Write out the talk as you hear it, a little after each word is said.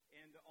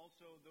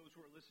also those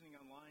who are listening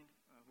online,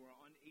 who are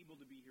unable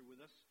to be here with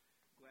us.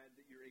 Glad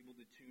that you're able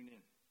to tune in.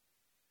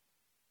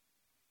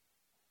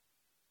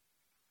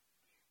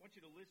 I want you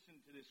to listen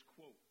to this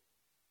quote.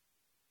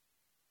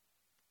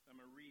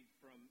 I'm going to read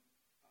from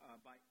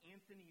by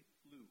Anthony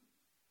Flew,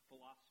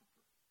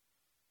 philosopher.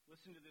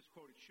 Listen to this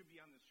quote. It should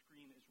be on the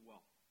screen as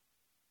well.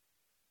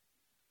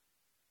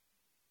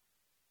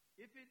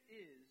 If it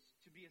is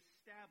to be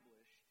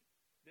established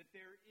that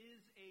there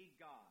is a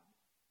God,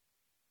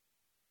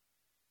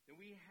 then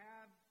we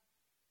have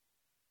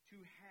to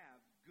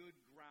have good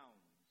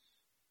grounds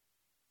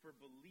for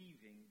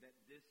believing that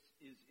this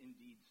is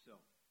indeed so.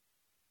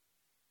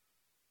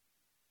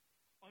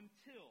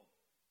 Until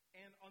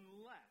and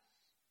unless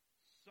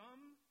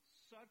some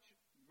such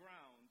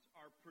grounds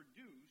are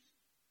produced,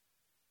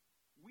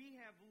 we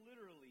have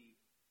literally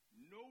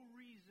no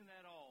reason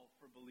at all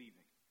for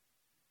believing.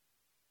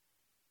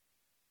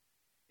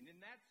 And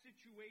in that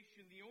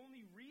situation, the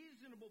only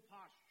reasonable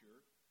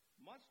posture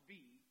must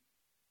be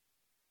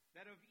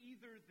that of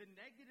either the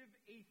negative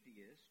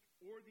atheist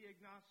or the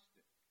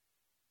agnostic.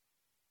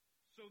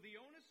 So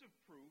the onus of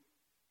proof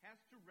has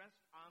to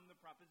rest on the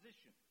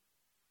proposition.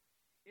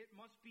 It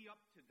must be up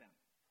to them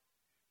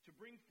to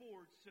bring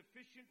forward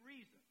sufficient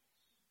reasons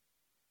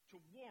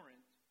to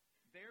warrant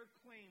their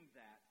claim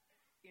that,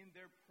 in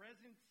their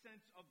present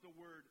sense of the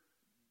word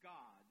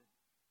God,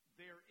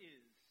 there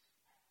is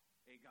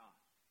a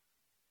God.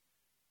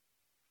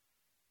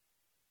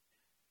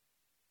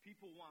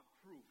 People want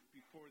proof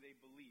before they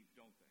believe,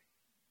 don't they?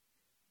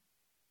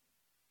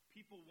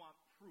 People want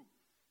proof.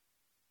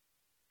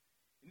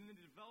 And in the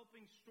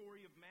developing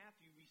story of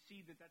Matthew, we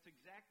see that that's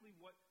exactly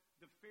what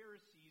the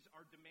Pharisees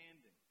are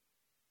demanding.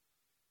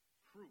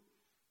 Proof.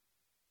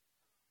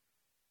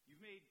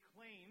 You've made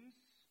claims.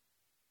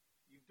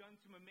 You've done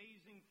some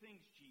amazing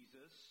things,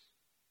 Jesus.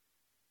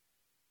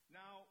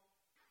 Now,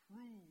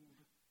 prove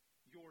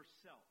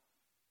yourself.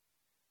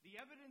 The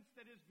evidence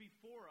that is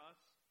before us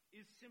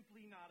is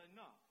simply not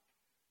enough.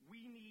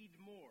 We need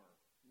more.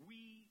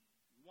 We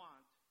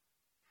want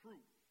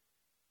proof.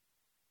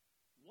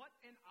 What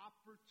an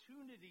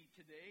opportunity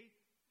today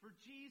for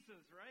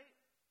Jesus, right?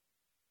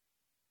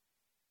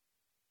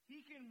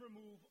 He can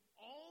remove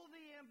all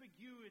the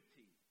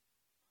ambiguity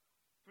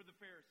for the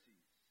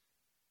Pharisees.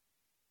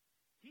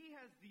 He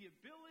has the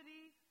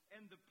ability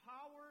and the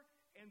power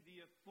and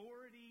the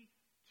authority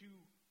to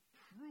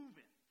prove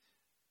it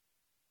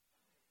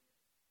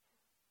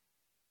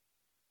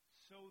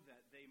so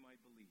that they might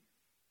believe.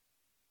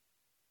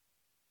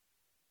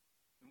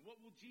 And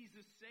what will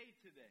Jesus say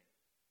today?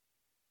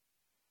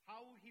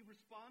 How will he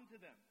respond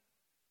to them?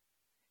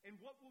 And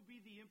what will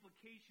be the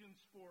implications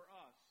for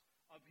us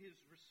of his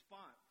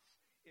response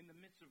in the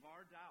midst of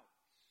our doubts,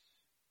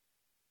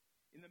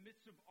 in the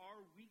midst of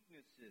our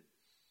weaknesses,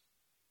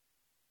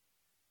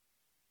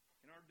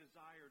 and our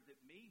desire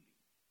that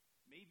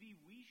maybe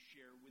we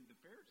share with the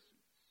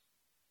Pharisees,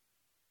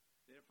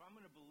 that if I'm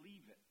going to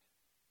believe it,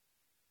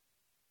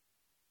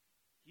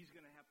 he's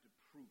going to have to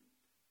prove it.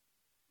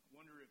 I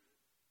wonder if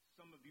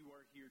some of you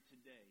are here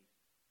today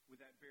with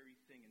that very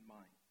thing in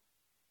mind.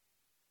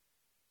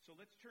 So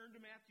let's turn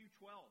to Matthew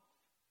 12,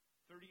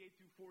 38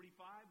 through 45.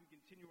 We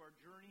continue our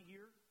journey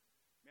here.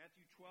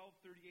 Matthew 12,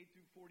 38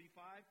 through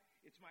 45.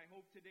 It's my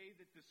hope today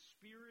that the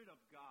Spirit of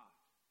God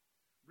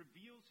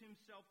reveals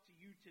himself to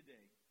you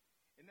today.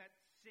 And that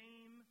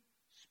same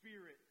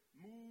Spirit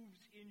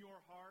moves in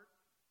your heart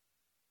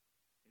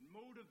and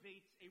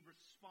motivates a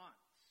response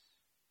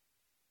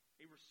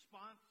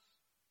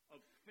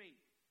of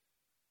faith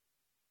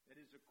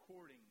that is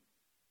according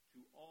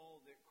to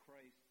all that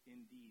Christ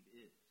indeed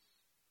is.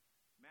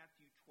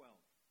 Matthew 12,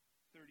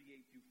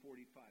 38 through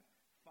 45.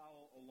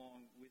 Follow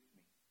along with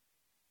me.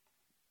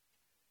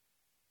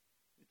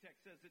 The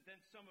text says that then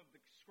some of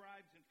the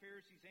scribes and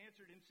Pharisees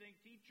answered him, saying,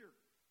 Teacher,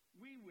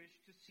 we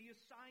wish to see a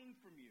sign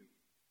from you.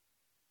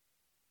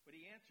 But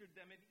he answered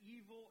them, An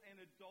evil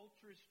and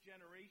adulterous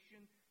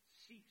generation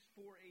seeks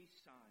for a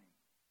sign.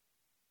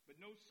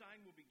 But no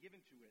sign will be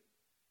given to it,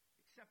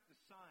 except the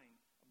sign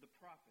of the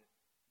prophet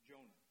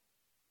Jonah.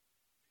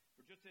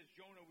 For just as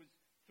Jonah was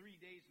 3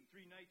 days and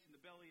 3 nights in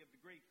the belly of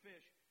the great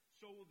fish,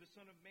 so will the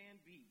Son of Man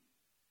be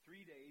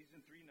 3 days and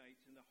 3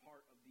 nights in the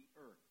heart of the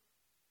earth.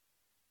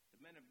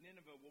 The men of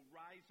Nineveh will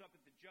rise up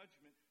at the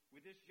judgment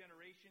with this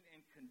generation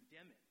and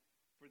condemn it,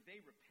 for they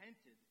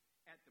repented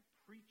at the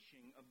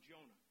preaching of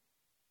Jonah.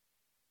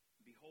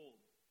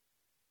 Behold,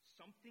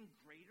 something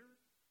greater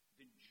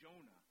than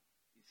Jonah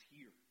is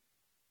here.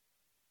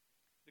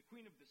 The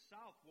queen of the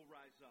south will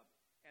rise up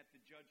at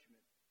the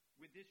judgment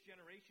with this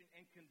generation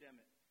and condemn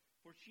it.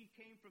 For she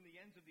came from the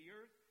ends of the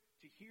earth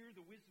to hear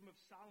the wisdom of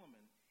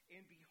Solomon,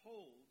 and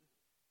behold,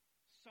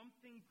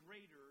 something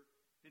greater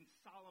than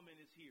Solomon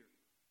is here.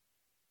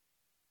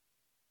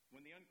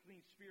 When the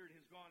unclean spirit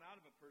has gone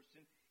out of a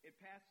person, it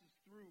passes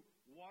through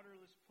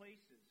waterless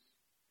places,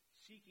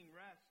 seeking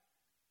rest,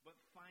 but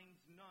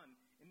finds none.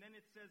 And then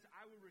it says,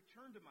 I will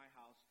return to my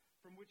house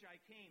from which I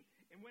came.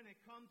 And when it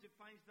comes, it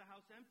finds the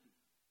house empty,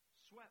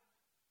 swept,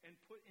 and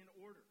put in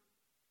order.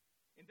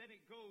 And then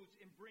it goes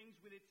and brings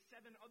with it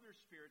 7 other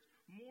spirits,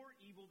 more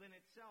evil than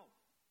itself.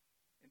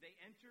 And they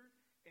enter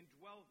and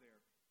dwell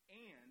there.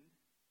 And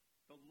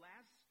the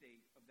last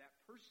state of that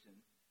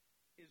person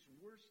is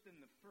worse than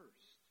the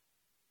first.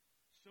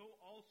 So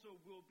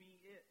also will be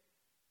it.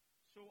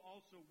 So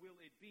also will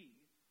it be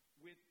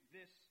with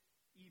this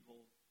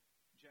evil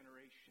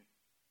generation.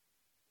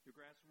 The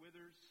grass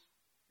withers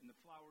and the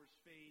flowers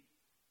fade,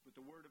 but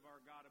the word of our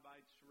God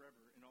abides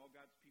forever. And all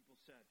God's people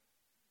said,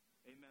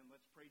 amen.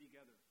 Let's pray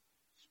together.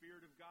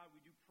 Spirit of God,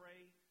 we do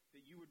pray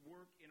that you would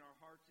work in our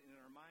hearts and in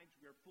our minds.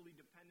 We are fully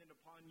dependent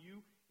upon you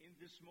in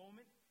this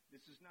moment.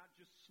 This is not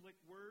just slick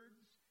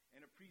words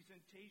and a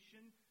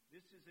presentation.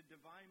 This is a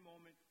divine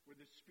moment where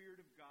the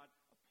Spirit of God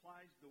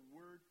applies the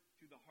word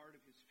to the heart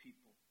of his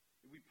people.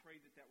 And we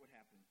pray that that would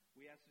happen.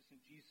 We ask this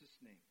in Jesus'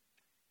 name.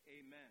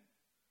 Amen.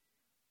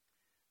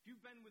 If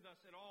you've been with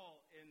us at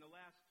all in the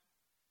last,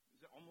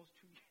 is it almost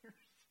 2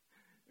 years?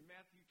 In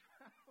Matthew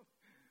 12.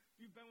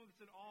 If you've been with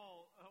us at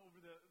all over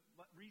the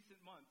recent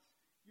months,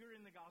 you're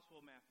in the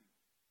Gospel of Matthew.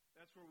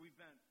 That's where we've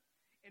been.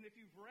 And if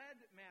you've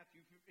read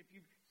Matthew, if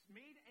you've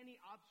made any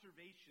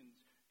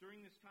observations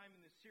during this time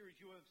in this series,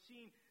 you will have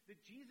seen that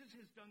Jesus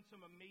has done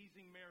some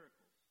amazing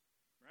miracles,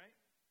 right?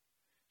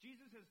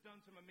 Jesus has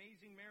done some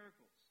amazing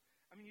miracles.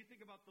 I mean, you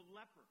think about the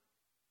leper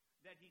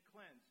that he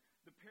cleansed,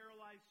 the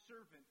paralyzed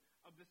servant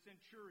of the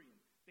centurion,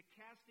 the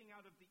casting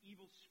out of the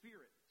evil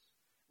spirits,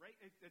 right?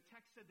 The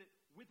text said that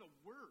with a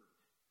word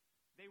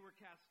they were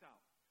cast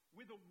out.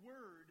 With a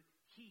word,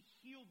 he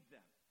healed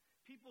them.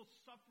 People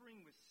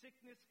suffering with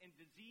sickness and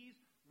disease,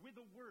 with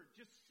a word,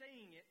 just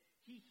saying it,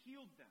 he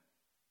healed them.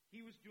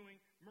 He was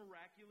doing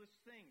miraculous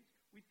things.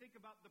 We think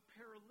about the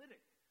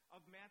paralytic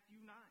of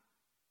Matthew 9.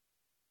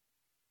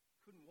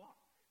 Couldn't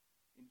walk.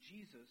 And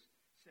Jesus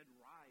said,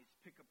 rise,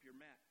 pick up your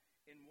mat,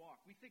 and walk.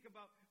 We think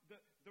about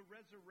the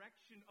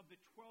resurrection of the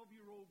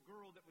 12-year-old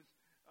girl that was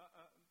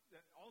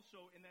that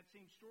also in that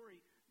same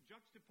story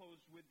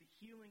juxtaposed with the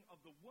healing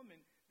of the woman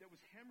that was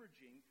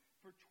hemorrhaging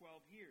for 12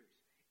 years.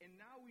 And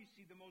now we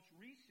see the most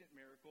recent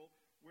miracle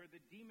where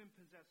the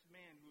demon-possessed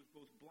man who was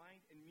both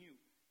blind and mute,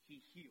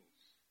 he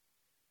heals.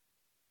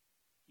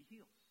 He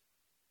heals.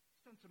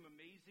 He's done some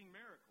amazing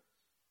miracles.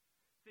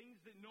 Things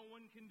that no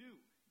one can do.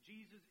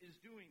 Jesus is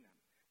doing them.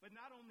 But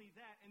not only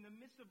that, in the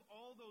midst of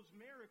all those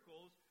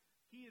miracles,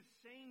 he is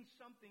saying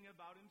something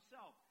about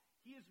himself.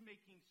 He is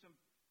making some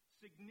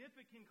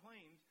significant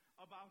claims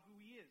about who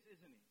he is,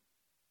 isn't he?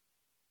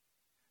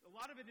 A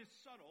lot of it is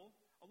subtle.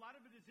 A lot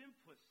of it is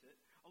implicit.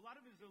 A lot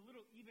of it is a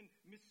little even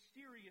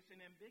mysterious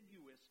and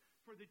ambiguous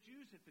for the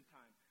Jews at the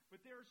time.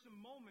 But there are some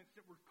moments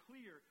that were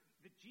clear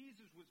that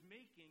Jesus was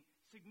making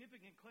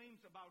significant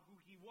claims about who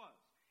he was.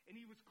 And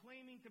he was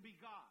claiming to be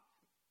God.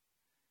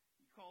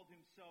 He called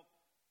himself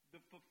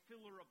the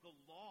fulfiller of the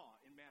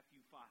law in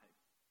Matthew 5.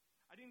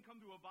 I didn't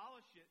come to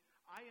abolish it.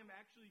 I am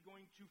actually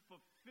going to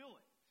fulfill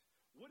it.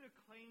 What a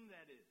claim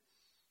that is.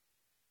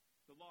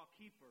 The law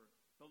keeper,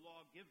 the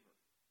lawgiver.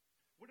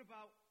 What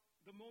about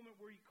the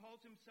moment where he calls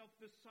himself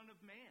the Son of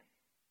Man?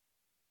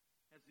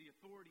 Has the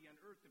authority on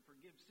earth to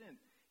forgive sin.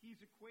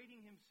 He's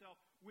equating himself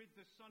with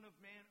the Son of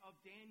Man of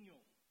Daniel,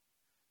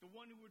 the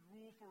one who would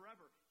rule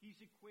forever. He's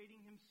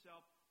equating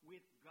himself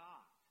with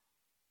God.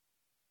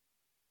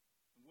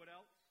 And what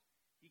else?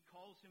 He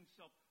calls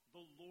himself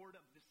the Lord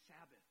of the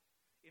Sabbath.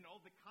 In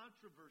all the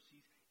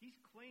controversies, he's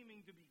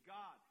claiming to be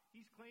God.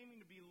 He's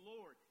claiming to be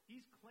Lord.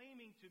 He's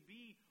claiming to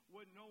be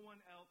what no one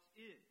else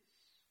is.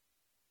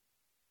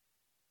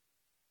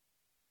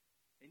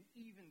 And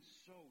even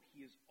so,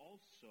 he is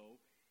also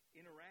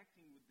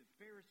interacting with the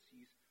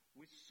Pharisees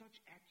with such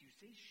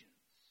accusations.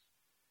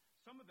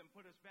 Some of them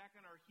put us back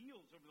on our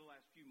heels over the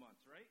last few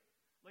months, right?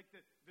 Like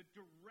the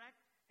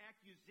direct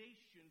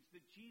accusations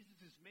that Jesus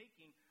is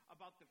making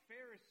about the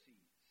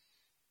Pharisees.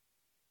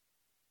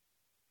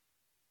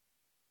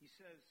 He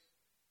says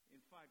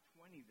in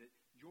 5:20 that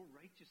your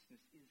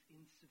righteousness is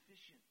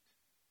insufficient.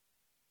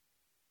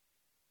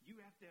 You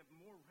have to have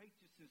more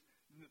righteousness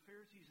than the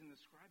Pharisees and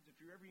the scribes if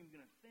you're ever even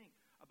going to think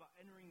about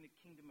entering the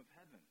kingdom of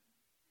heaven.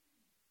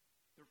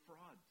 They're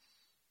frauds.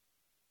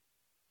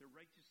 Their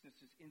righteousness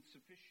is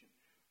insufficient.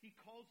 He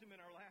calls them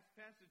in our last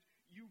passage,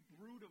 you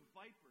brood of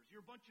vipers.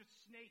 You're a bunch of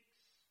snakes.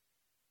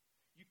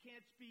 You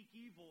can't speak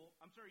you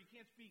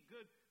can't speak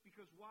good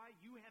because why?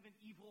 You have an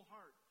evil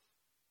heart.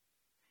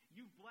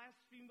 You've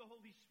blasphemed the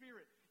Holy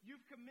Spirit.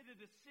 You've committed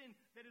a sin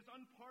that is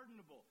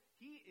unpardonable.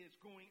 He is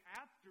going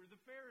after the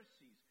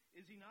Pharisees,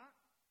 is he not?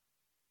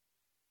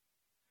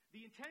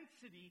 The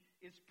intensity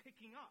is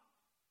picking up.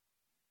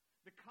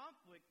 The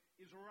conflict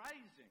is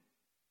rising.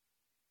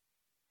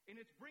 And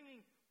it's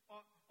bringing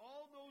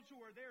all those who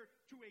are there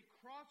to a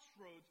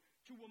crossroads,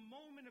 to a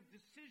moment of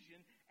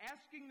decision,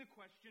 asking the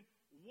question,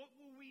 what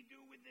will we do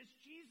with this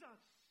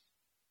Jesus?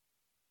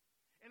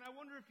 And I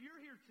wonder if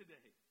you're here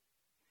today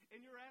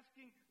and you're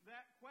asking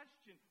that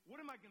question, what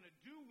am I going to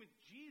do with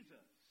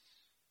Jesus?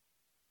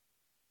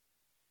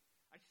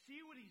 I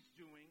see what he's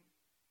doing.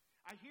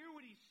 I hear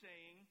what he's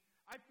saying.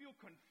 I feel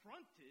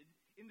confronted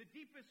in the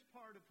deepest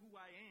part of who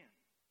I am.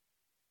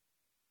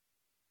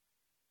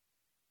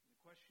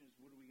 question is,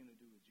 what are we going to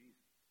do with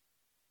Jesus?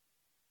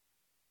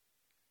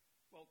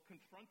 Well,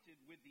 confronted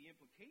with the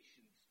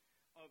implications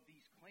of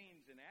these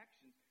claims and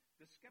actions,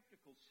 the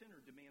skeptical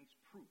sinner demands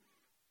proof.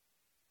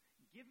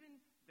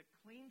 Given the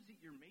claims that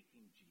you're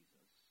making,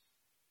 Jesus,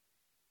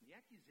 the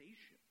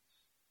accusations,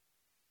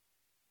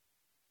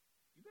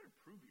 you better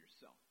prove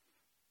yourself.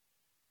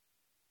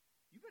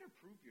 You better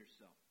prove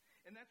yourself.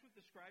 And that's what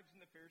the scribes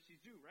and the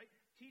Pharisees do, right?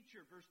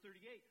 Teacher, verse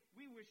 38,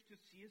 we wish to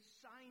see a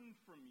sign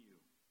from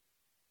you.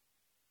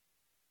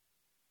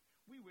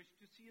 We wish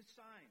to see a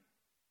sign.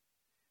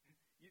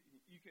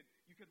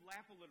 You could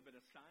laugh a little bit.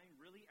 A sign,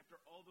 really? After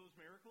all those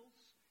miracles?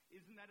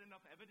 Isn't that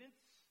enough evidence?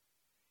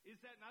 Is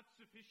that not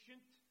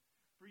sufficient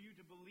for you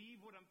to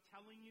believe what I'm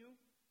telling you?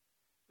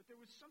 But there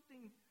was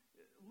something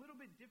a little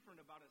bit different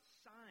about a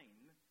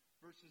sign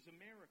versus a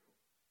miracle.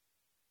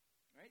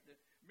 Right? The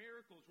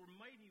miracles were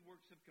mighty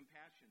works of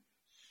compassion,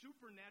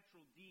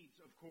 supernatural deeds,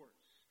 of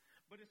course.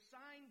 But a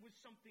sign was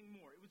something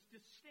more. It was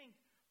distinct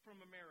from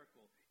a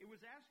miracle. It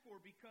was asked for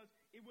because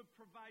it would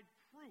provide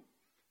proof,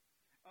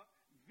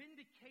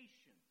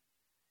 vindication,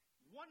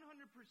 100%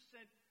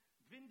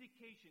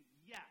 vindication.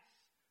 Yes,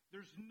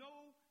 there's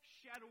no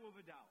shadow of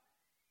a doubt.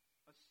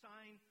 A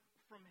sign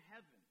from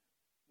heaven,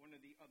 one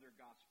of the other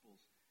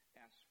Gospels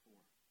asked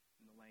for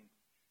in the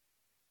language.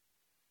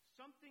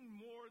 Something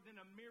more than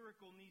a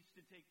miracle needs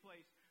to take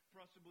place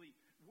for us to believe.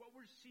 What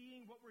we're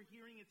seeing, what we're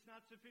hearing, it's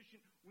not sufficient.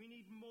 We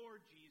need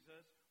more,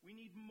 Jesus. We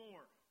need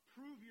more.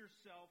 Prove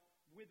yourself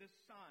with a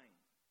sign.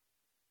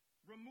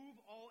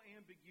 Remove all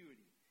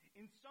ambiguity.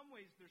 In some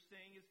ways, they're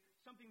saying is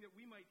something that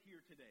we might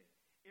hear today.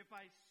 If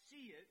I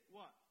see it,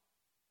 what?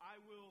 I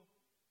will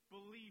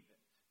believe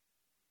it.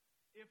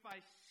 If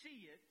I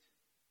see it,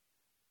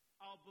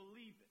 I'll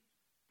believe it.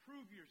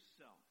 Prove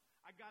yourself.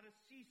 I got to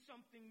see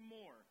something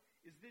more.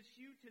 Is this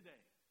you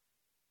today?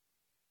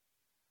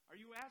 Are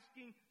you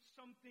asking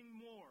something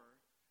more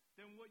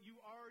than what you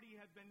already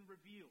have been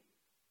revealed,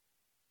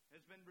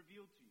 has been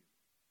revealed to you?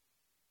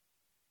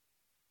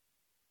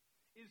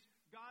 Is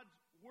God's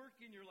work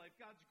in your life,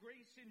 God's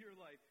grace in your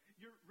life,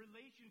 your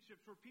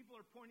relationships where people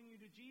are pointing you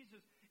to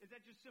Jesus, is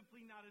that just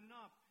simply not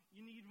enough?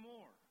 You need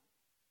more.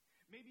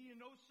 Maybe you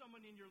know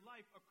someone in your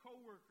life, a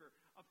coworker,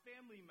 a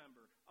family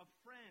member, a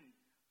friend,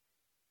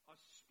 a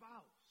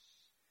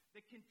spouse,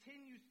 that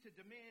continues to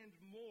demand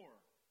more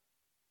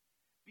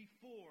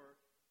before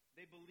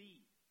they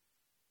believe.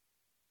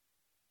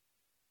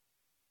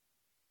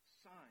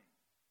 Sign.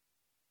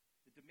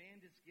 The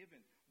demand is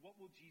given.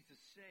 What will Jesus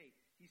say?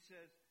 He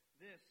says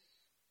this,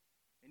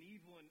 an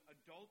evil and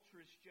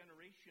adulterous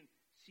generation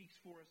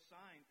seeks for a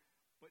sign,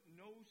 but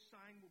no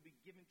sign will be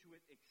given to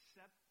it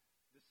except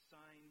the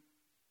sign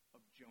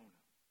of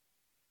Jonah.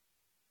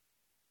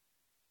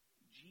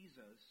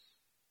 Jesus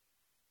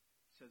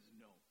says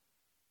no.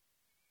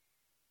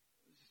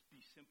 Let's just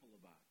be simple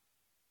about it.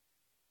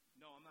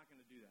 No, I'm not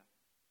going to do that.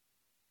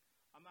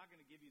 I'm not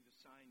going to give you the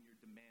sign you're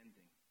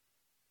demanding.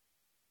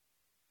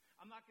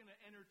 I'm not going to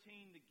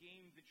entertain the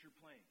game that you're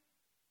playing.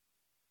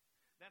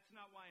 That's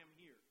not why I'm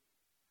here.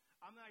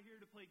 I'm not here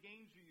to play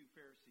games with you,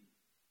 Pharisee.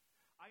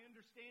 I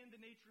understand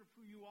the nature of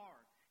who you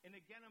are. And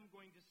again, I'm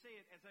going to say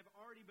it as I've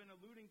already been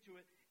alluding to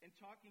it and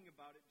talking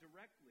about it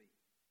directly.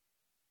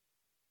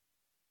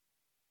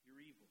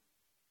 You're evil.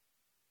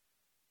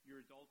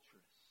 You're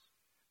adulterous.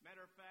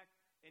 Matter of fact,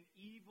 an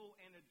evil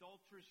and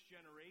adulterous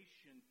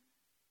generation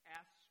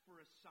asks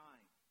for a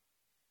sign.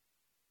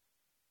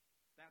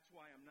 That's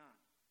why I'm not.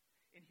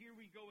 And here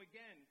we go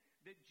again,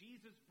 that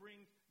Jesus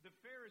brings the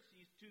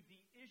Pharisees to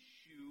the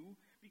issue,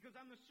 because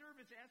on the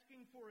surface,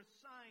 asking for a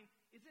sign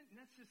isn't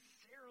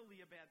necessarily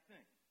a bad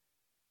thing.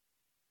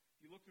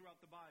 You look throughout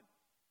the Bible.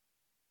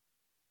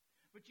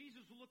 But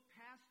Jesus looked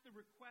past the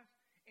request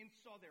and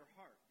saw their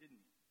heart,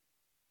 didn't he?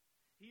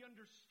 He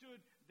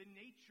understood the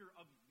nature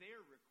of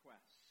their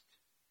request.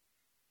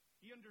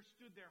 He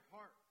understood their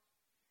heart.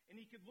 And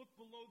he could look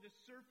below the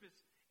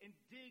surface and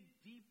dig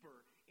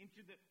deeper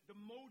into the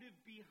motive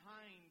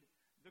behind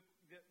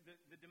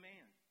the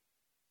demand.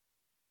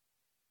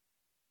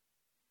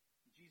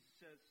 Jesus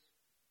says,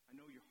 I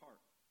know your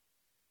heart.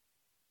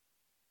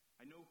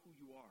 I know who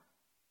you are.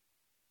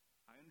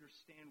 I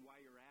understand why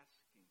you're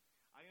asking.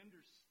 I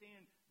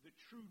understand the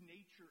true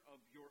nature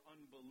of your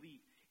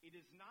unbelief. It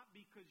is not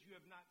because you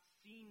have not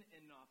seen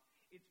enough.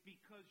 It's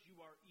because you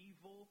are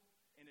evil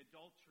and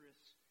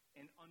adulterous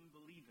and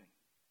unbelieving.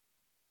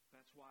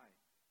 That's why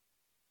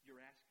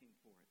you're asking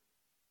for it.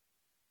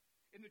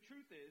 And the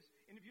truth is,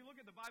 and if you look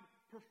at the Bible,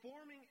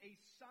 performing a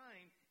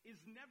sign is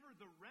never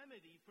the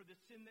remedy for the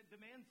sin that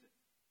demands it.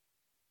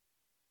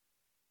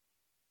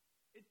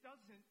 It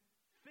doesn't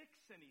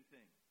fix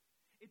anything.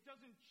 It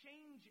doesn't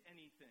change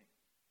anything.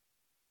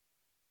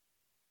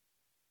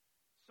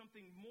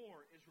 Something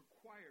more is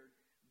required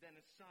than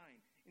a sign.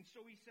 And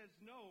so he says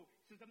no.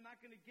 He says, I'm not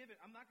going to give it.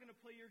 I'm not going to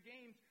play your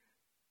games,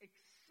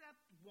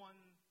 except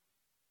one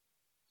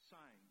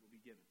sign will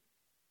be given.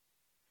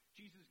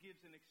 Jesus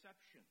gives an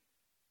exception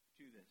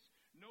to this.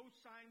 No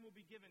sign will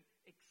be given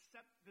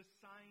except the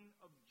sign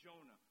of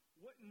Jonah.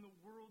 What in the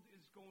world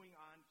is going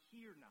on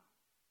here now?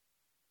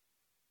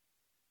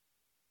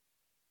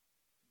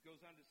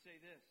 goes on to say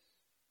this.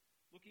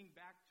 Looking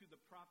back to the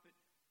prophet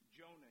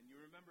Jonah, and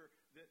you remember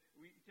that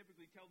we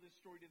typically tell this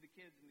story to the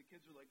kids, and the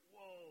kids are like,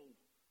 whoa,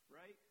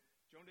 right?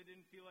 Jonah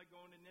didn't feel like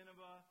going to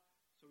Nineveh,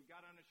 so he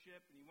got on a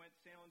ship, and he went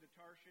sailing to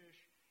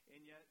Tarshish,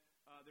 and yet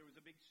there was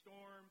a big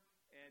storm,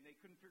 and they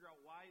couldn't figure out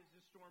why is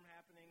this storm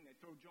happening. They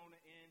throw Jonah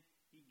in.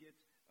 He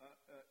gets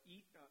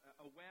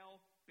a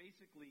whale,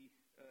 basically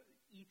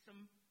eats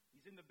him.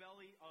 He's in the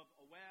belly of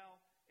a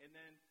whale, and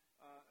then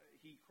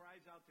he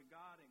cries out to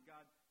God, and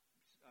God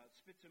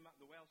spits him out.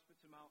 The whale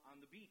spits him out on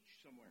the beach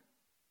somewhere.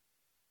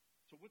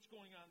 So what's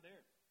going on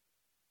there?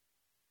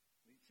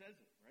 He says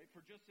it, right?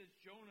 For just as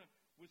Jonah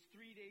was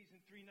 3 days and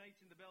 3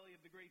 nights in the belly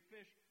of the great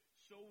fish,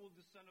 so will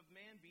the Son of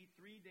Man be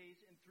 3 days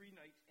and 3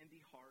 nights in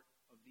the heart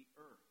of the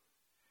earth.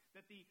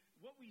 That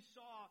what we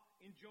saw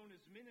in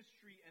Jonah's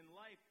ministry and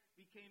life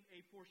became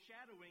a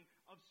foreshadowing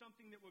of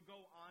something that would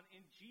go on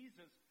in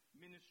Jesus'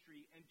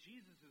 ministry and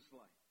Jesus'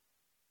 life.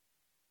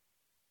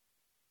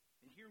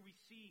 And here we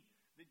see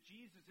that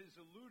Jesus is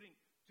alluding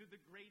to the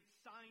great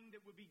sign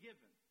that would be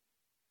given.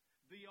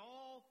 The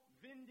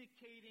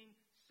all-vindicating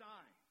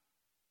sign.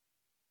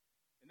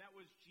 And that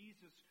was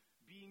Jesus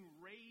being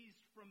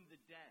raised from the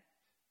dead.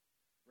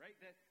 Right?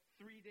 That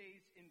 3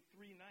 days and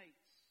 3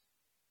 nights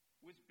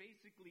was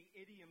basically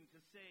idiom to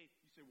say,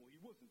 you say, well,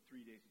 he wasn't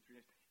 3 days and 3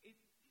 nights.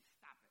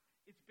 Stop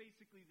it. It's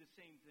basically the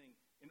same thing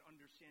in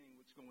understanding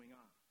what's going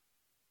on.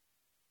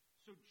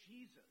 So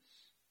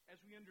Jesus,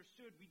 as we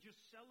understood, we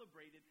just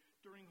celebrated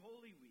during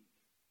Holy Week.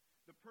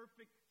 The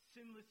perfect,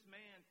 sinless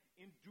man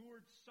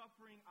endured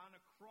suffering on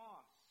a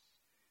cross,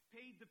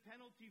 paid the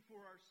penalty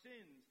for our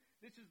sins.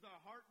 This is the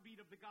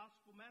heartbeat of the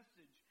gospel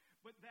message.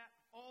 But that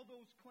all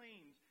those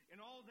claims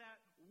and all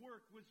that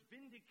work was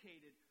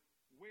vindicated.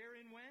 Where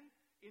and when?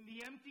 In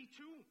the empty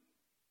tomb.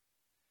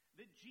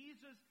 That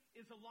Jesus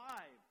is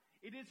alive.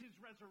 It is his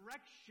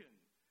resurrection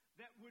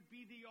that would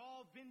be the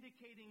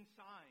all-vindicating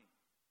sign.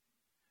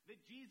 That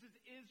Jesus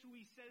is who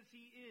he says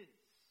he is.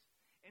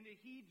 And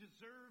that he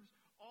deserves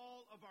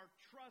all of our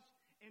trust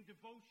and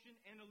devotion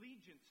and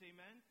allegiance.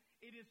 Amen?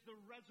 It is the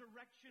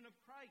resurrection of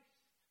Christ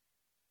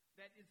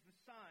that is the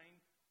sign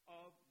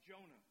of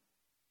Jonah.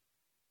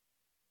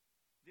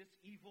 This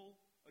evil,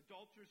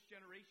 adulterous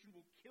generation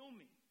will kill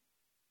me.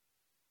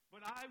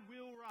 But I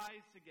will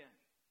rise again,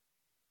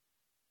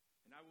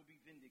 and I will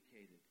be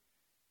vindicated.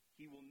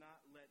 He will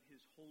not let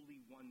his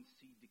Holy One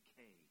see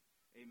decay.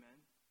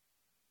 Amen?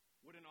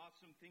 What an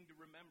awesome thing to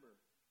remember.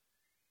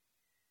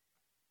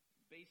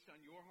 Based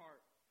on your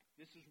heart,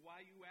 this is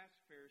why you ask,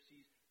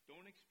 Pharisees,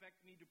 don't expect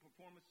me to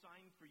perform a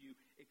sign for you,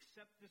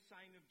 except the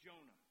sign of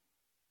Jonah.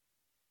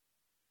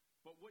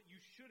 But what you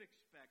should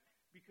expect,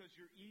 because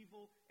your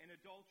evil and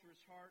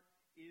adulterous heart,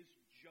 is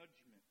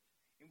judgment.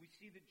 And we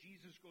see that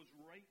Jesus goes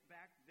right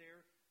back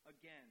there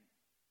again.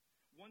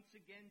 Once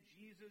again,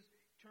 Jesus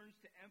turns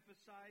to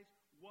emphasize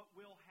what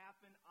will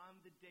happen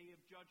on the day of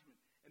judgment.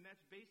 And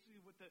that's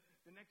basically what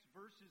the next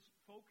verses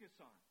focus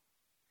on.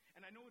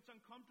 And I know it's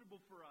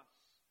uncomfortable for us.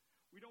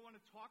 We don't want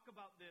to talk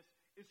about this,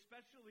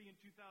 especially in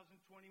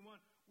 2021.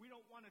 We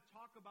don't want to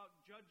talk about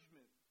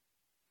judgment.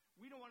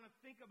 We don't want to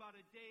think about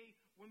a day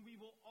when we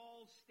will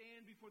all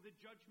stand before the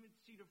judgment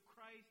seat of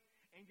Christ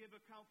and give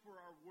account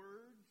for our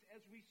words,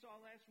 as we saw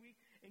last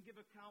week, and give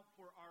account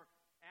for our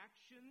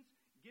actions,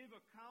 give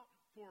account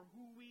for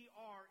who we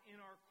are in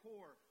our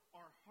core,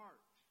 our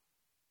heart.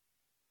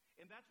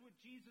 And that's what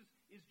Jesus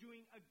is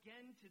doing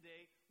again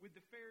today with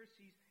the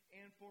Pharisees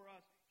and for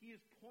us. He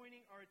is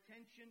pointing our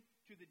attention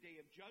to the day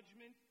of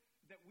judgment,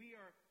 that we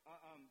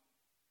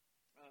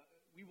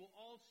will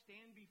all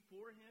stand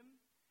before him,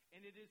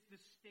 and it is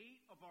the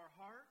state of our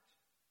heart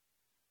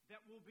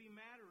that will be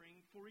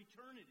mattering for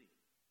eternity.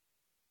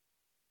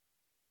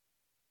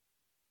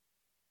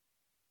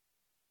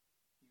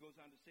 He goes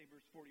on to say,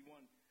 verse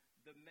 41,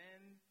 the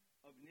men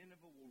of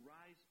Nineveh will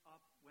rise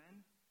up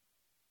when?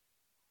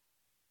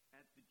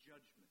 At the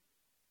judgment.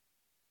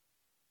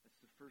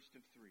 That's the first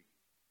of 3.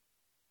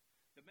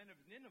 The men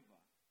of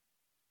Nineveh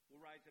will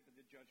rise up at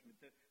the judgment.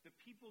 The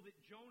people that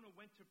Jonah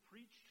went to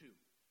preach to,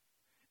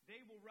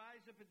 they will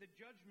rise up at the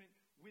judgment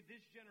with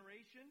this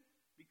generation,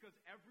 because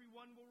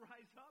everyone will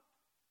rise up.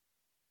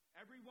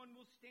 Everyone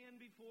will stand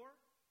before.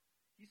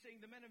 He's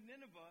saying the men of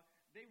Nineveh,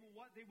 they will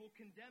what? They will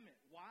condemn it.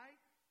 Why?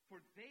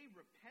 For they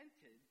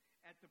repented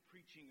at the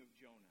preaching of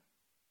Jonah.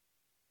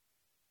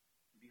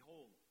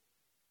 Behold,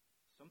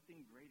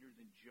 something greater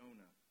than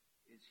Jonah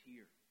is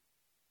here.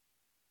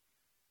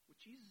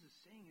 What Jesus is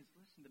saying is,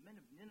 listen, the men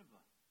of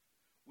Nineveh,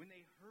 when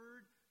they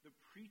heard the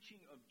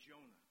preaching of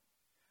Jonah,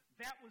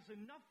 that was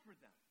enough for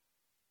them.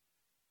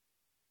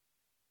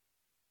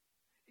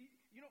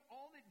 You know,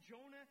 all that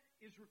Jonah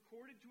is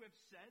recorded to have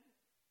said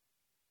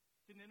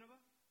to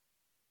Nineveh?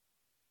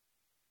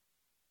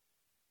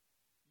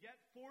 Yet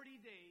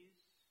 40 days,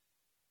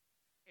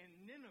 and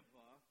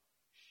Nineveh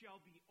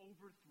shall be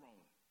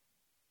overthrown.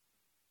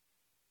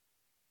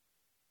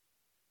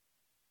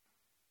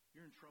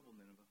 You're in trouble,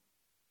 Nineveh.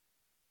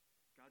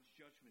 God's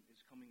judgment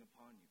is coming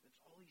upon you. That's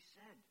all he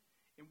said.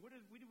 And what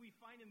do we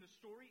find in the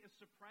story, as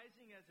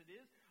surprising as it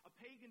is? A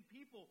pagan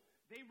people,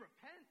 they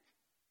repent.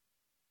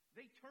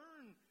 They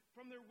turn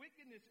from their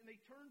wickedness and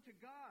they turn to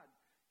God.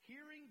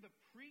 Hearing the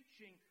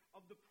preaching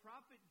of the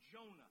prophet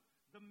Jonah,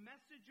 the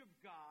message of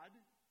God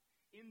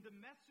in the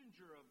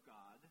messenger of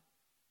God,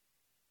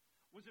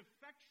 was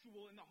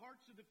effectual in the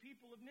hearts of the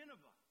people of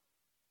Nineveh.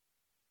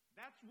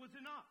 That was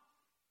enough.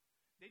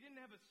 They didn't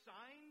have a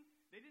sign.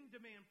 They didn't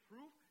demand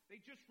proof.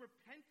 They just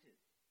repented.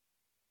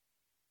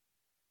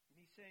 And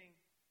he's saying,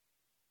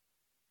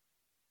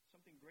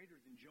 something greater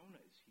than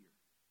Jonah is here.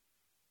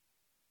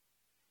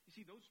 You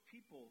see, those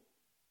people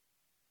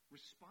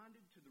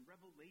responded to the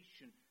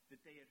revelation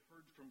that they had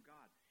heard from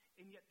God.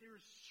 And yet there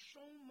is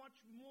so much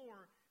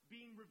more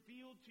being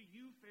revealed to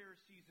you,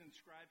 Pharisees and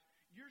scribes.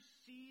 You're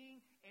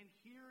seeing and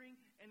hearing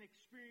and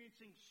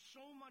experiencing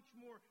so much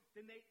more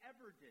than they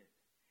ever did.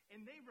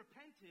 And they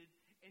repented,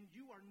 and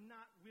you are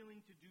not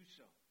willing to do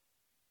so.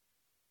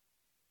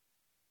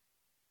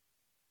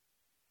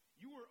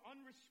 You are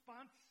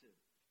unresponsive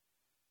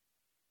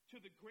to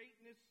the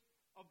greatness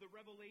of the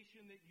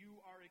revelation that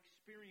you are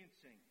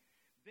experiencing.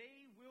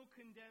 They will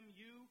condemn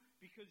you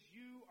because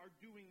you are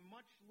doing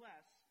much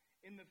less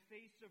in the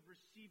face of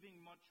receiving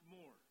much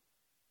more.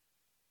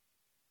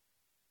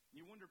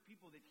 You wonder,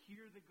 people that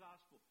hear the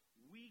gospel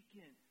week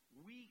in,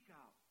 week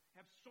out,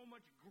 have so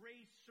much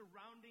grace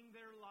surrounding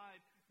their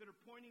lives that are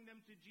pointing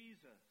them to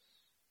Jesus.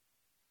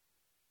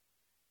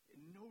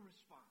 And no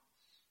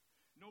response,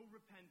 no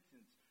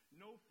repentance,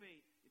 no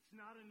faith. It's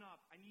not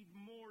enough. I need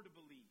more to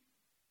believe.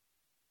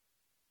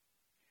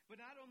 But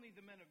not only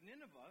the men of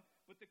Nineveh,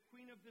 but the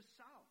queen of the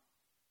south.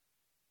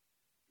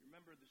 You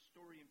remember the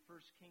story in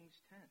 1 Kings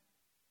 10.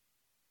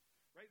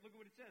 Right? Look at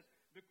what it says.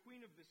 The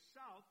queen of the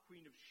south,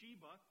 Queen of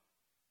Sheba,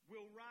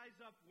 will rise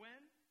up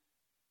when?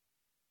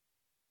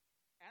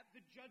 At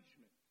the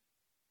judgment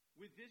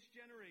with this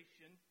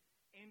generation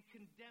and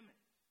condemn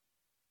it.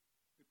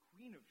 The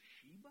Queen of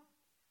Sheba,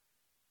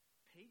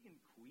 pagan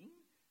queen,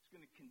 is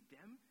going to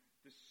condemn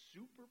the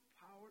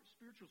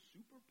spiritual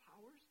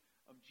superpowers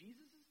of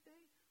Jesus'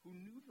 day, who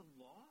knew the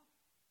law?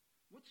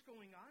 What's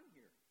going on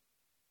here?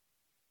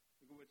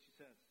 Look at what she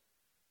says.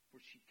 For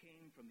she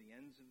came from the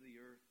ends of the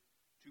earth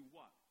to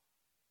what?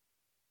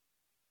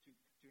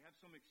 To have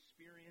some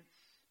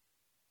experience.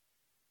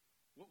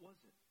 What was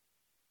it?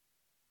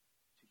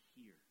 To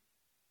hear.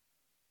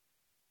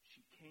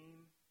 She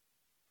came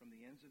from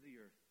the ends of the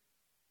earth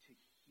to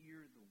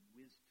hear the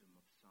wisdom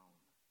of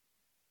Solomon.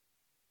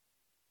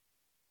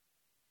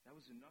 That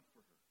was enough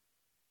for her.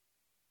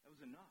 That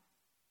was enough.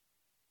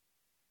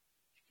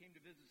 She came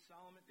to visit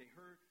Solomon. They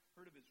heard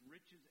of his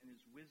riches and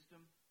his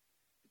wisdom.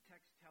 The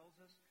text tells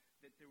us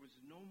that there was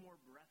no more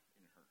breath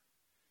in her.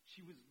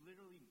 She was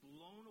literally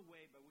blown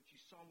away by what she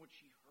saw and what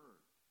she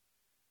heard.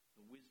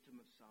 The wisdom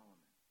of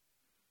Solomon.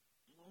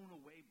 Blown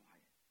away by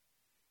it.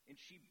 And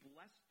she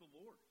blessed the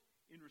Lord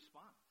in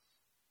response,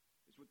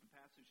 is what the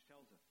passage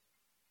tells us.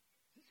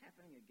 Is this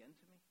happening again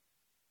to me?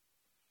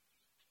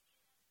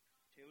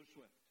 Taylor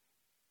Swift.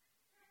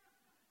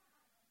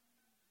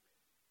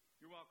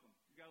 You're welcome.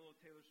 You got a little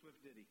Taylor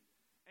Swift ditty.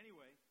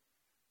 Anyway,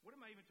 what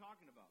am I even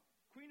talking about?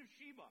 Queen of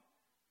Sheba.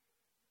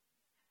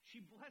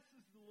 She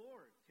blesses the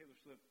Lord. Taylor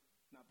Swift,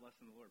 not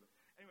blessing the Lord, but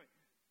anyway,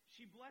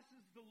 she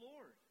blesses the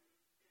Lord.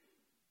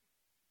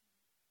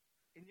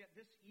 And yet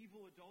this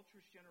evil,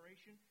 adulterous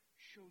generation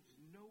shows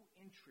no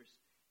interest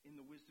in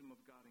the wisdom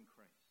of God in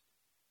Christ.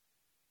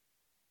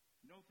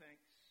 No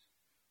thanks.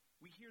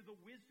 We hear the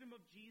wisdom of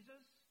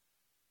Jesus.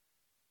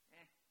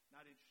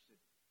 Not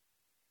interested.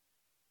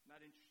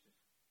 Not interested.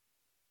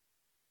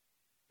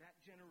 That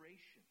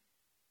generation.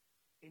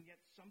 And yet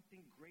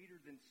something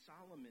greater than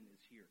Solomon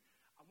is here.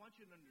 I want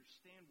you to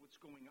understand what's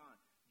going on.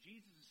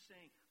 Jesus is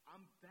saying,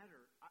 I'm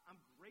better,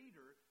 I'm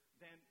greater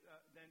than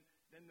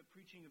the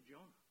preaching of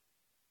Jonah.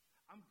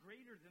 I'm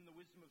greater than the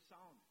wisdom of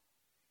Solomon.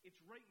 It's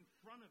right in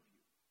front of you.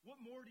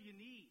 What more do you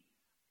need?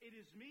 It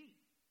is me.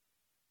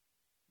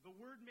 The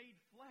Word made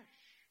flesh.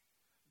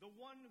 The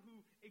one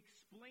who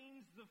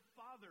explains the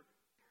Father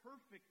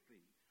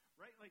perfectly.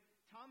 Right? Like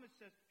Thomas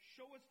says,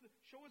 show us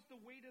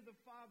the way to the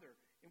Father.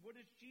 And what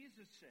does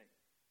Jesus say?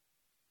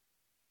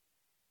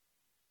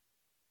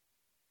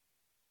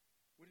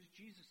 What does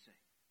Jesus say?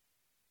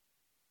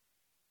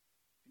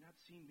 Have you not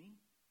seen me?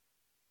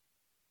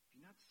 Have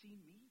you not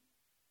seen me?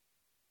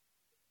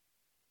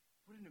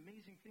 What an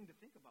amazing thing to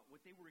think about,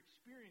 what they were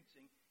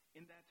experiencing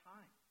in that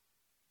time.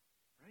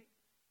 Right?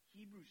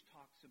 Hebrews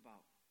talks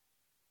about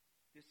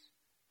this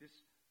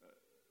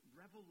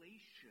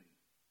revelation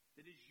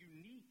that is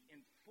unique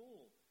and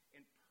full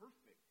and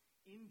perfect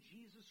in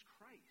Jesus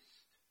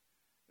Christ.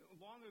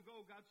 Long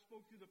ago, God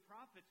spoke through the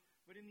prophets,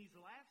 but in these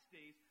last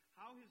days,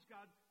 how has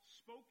God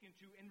spoken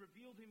to and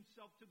revealed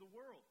himself to the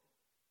world?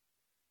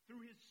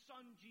 Through his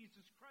Son,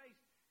 Jesus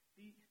Christ,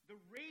 the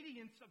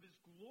radiance of his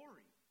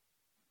glory.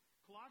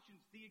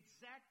 Colossians, the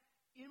exact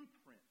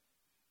imprint.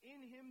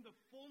 In him the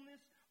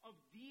fullness of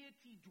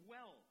deity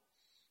dwells.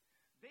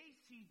 They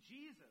see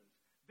Jesus.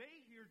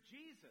 They hear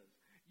Jesus.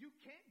 You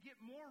can't get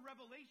more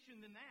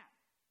revelation than that.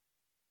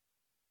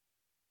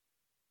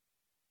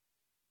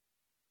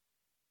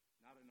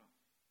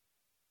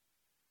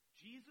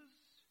 Jesus,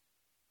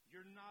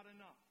 you're not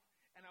enough.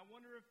 And I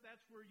wonder if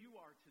that's where you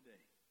are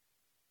today.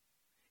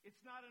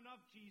 It's not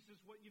enough, Jesus,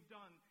 what you've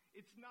done.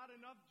 It's not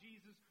enough,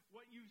 Jesus,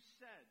 what you've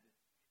said.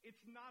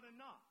 It's not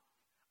enough.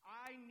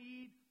 I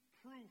need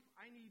proof.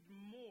 I need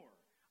more.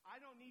 I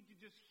don't need to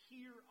just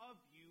hear of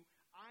you.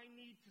 I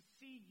need to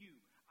see you.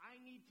 I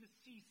need to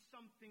see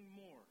something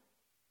more.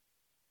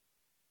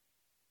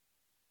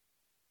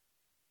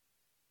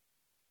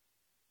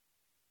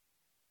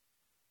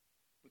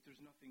 But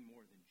there's nothing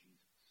more than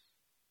Jesus.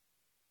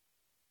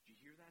 Did you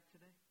hear that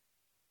today?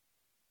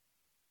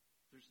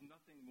 There's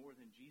nothing more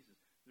than Jesus.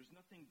 There's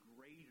nothing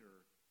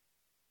greater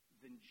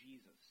than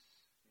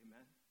Jesus.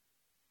 Amen?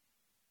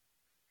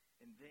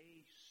 And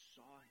they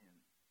saw him.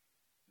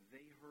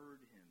 They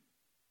heard him.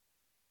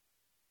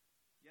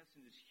 Yes,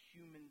 in his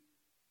human,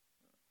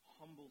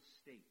 humble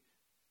state.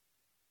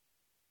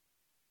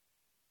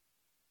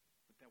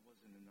 But that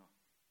wasn't enough.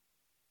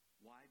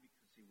 Why?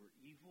 Because they were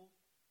evil,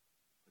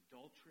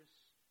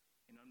 adulterous,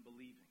 and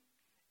unbelieving.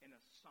 And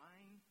a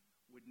sign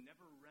would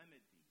never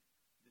remedy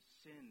the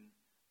sin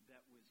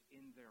that was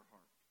in their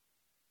heart.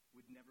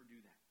 Would never do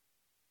that.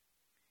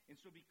 And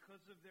so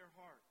because of their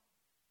heart,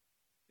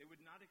 they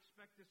would not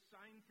expect a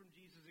sign from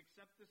Jesus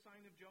except the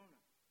sign of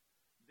Jonah.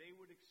 They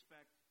would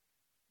expect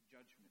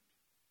judgment.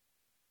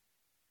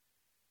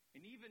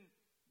 And even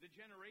the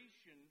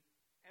generation,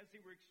 as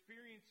they were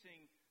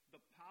experiencing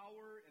the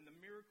power and the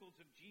miracles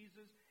of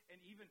Jesus, and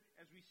even,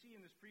 as we see in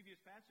this previous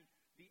passage,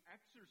 the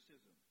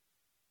exorcism.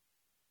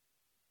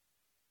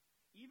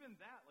 Even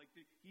that, like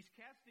he's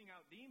casting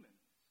out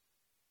demons.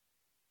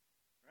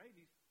 Right?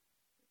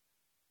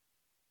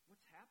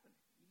 What's happening?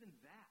 Even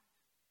that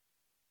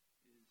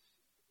is,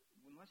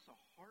 unless a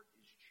heart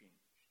is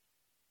changed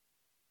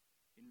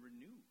and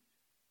renewed,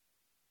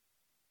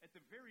 at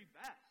the very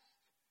best,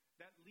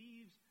 that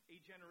leaves a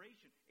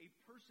generation, a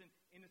person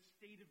in a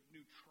state of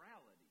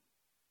neutrality.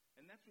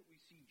 And that's what we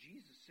see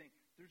Jesus saying.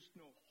 There's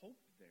no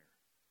hope there.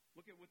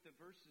 Look at what the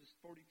verses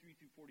 43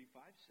 through 45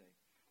 say.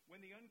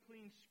 When the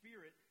unclean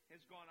spirit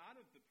has gone out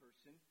of the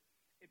person,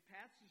 it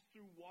passes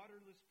through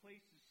waterless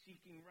places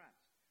seeking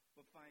rest,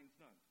 but finds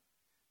none.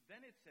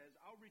 Then it says,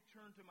 I'll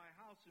return to my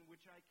house in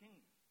which I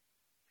came.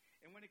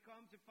 And when it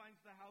comes, it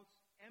finds the house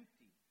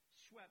empty,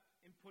 swept,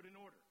 and put in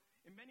order.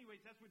 In many ways,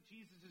 that's what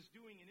Jesus is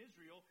doing in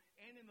Israel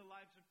and in the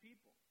lives of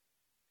people.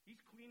 He's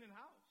cleaning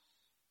house.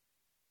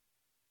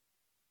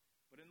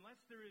 But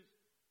unless there is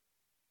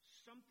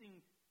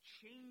something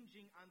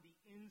changing on the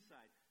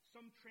inside,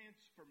 some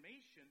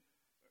transformation,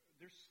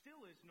 there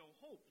still is no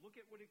hope.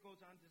 Look at what it goes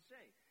on to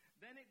say.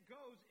 Then it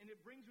goes and it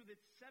brings with it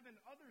 7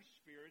 other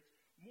spirits,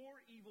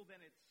 more evil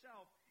than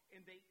itself,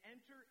 and they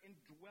enter and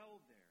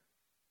dwell there.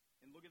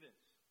 And look at this.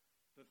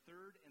 The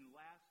third and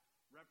last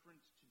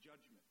reference to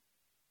judgment.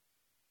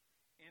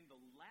 And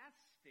the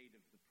last state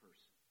of the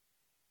person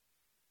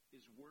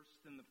is worse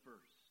than the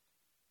first.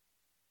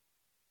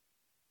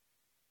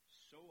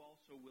 So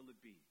also will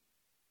it be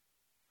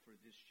for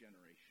this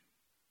generation.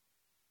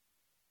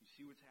 You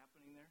see what's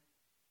happening there?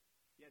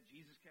 Yeah,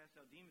 Jesus cast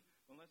out demons.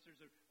 Unless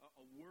there's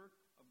a work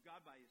of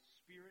God by His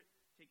Spirit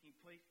taking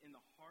place in the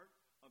heart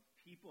of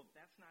people, if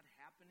that's not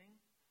happening,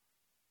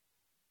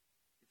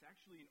 it's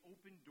actually an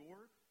open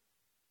door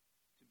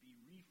to be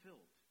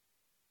refilled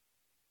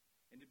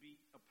and to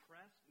be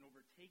oppressed and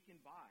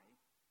overtaken by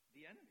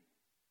the enemy.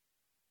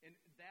 And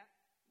that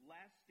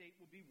last state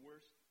will be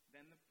worse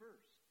than the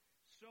first.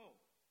 So,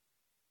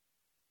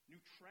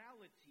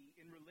 neutrality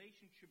in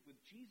relationship with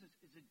Jesus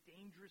is a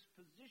dangerous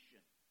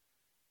position.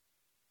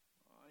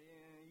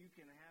 Yeah, you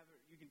can have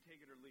it, you can take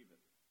it or leave it.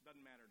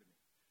 Doesn't matter to me.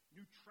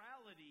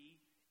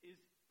 Neutrality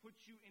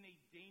puts you in a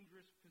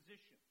dangerous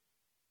position.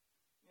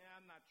 Yeah,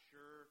 I'm not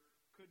sure.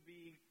 Could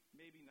be,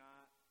 maybe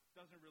not.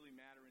 Doesn't really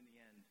matter in the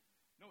end.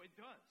 No, it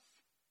does.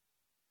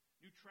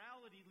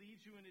 Neutrality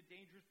leaves you in a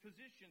dangerous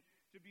position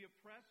to be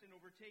oppressed and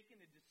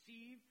overtaken and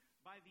deceived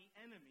by the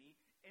enemy.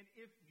 And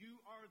if you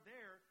are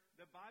there,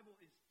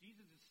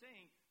 Jesus is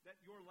saying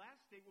that your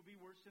last state will be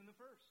worse than the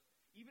first.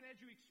 Even as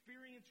you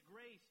experience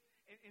grace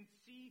and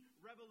see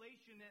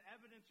revelation and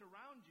evidence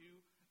around you,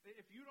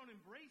 if you don't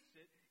embrace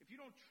it, if you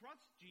don't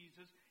trust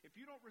Jesus, if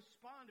you don't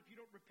respond, if you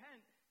don't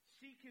repent,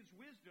 seek His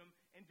wisdom,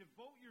 and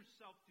devote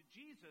yourself to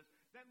Jesus,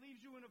 that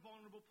leaves you in a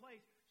vulnerable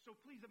place. So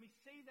please, let me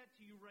say that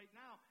to you right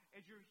now.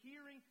 As you're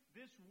hearing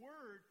this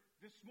word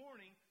this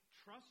morning,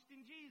 trust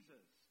in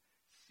Jesus.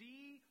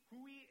 See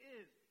who He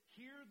is.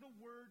 Hear the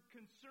word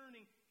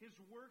concerning His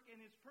work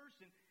and His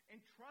person, and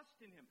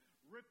trust in Him.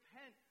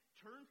 Repent.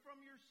 Turn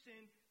from your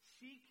sin.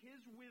 Seek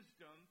His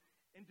wisdom,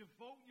 and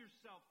devote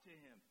yourself to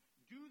Him.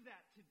 Do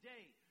that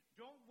today.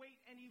 Don't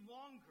wait any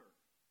longer.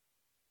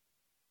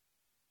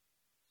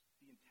 It's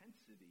the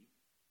intensity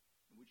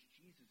in which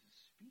Jesus is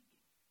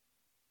speaking.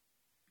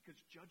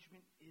 Because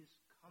judgment is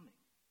coming.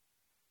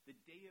 The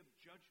day of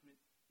judgment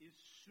is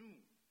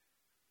soon.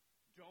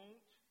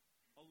 Don't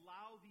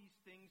allow these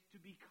things to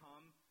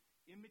become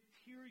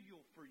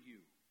immaterial for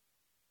you.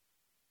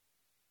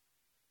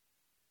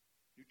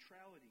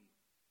 Neutrality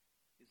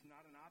is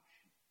not an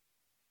option.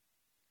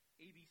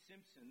 A.B.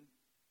 Simpson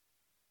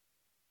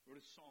wrote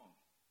a song.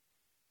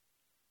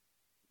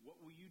 What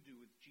will you do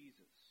with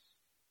Jesus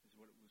is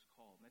what it was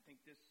called. And I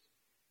think this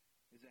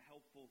is a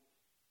helpful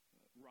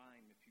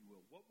rhyme, if you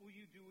will. What will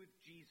you do with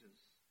Jesus?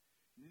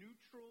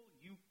 Neutral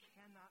you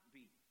cannot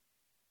be.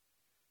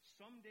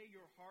 Someday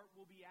your heart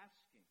will be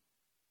asking,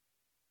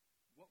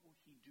 what will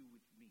he do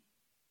with me?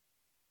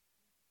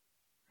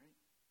 Right?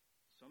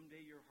 Someday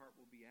your heart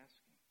will be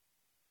asking,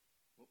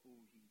 what will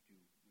he do with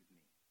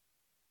me?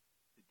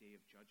 The day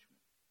of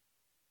judgment.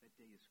 That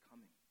day is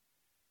coming.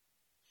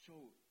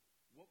 So,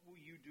 what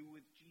will you do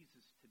with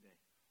Jesus today?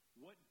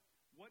 What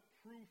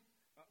proof,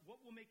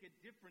 what will make a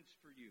difference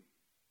for you?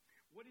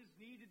 What is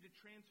needed to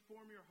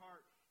transform your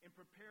heart and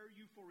prepare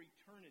you for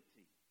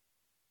eternity?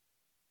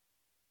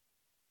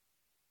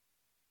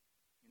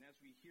 And as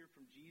we hear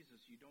from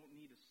Jesus, you don't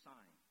need a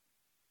sign.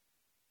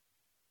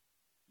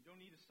 You don't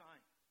need a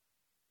sign.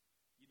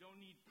 You don't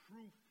need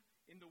proof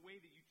in the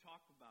way that you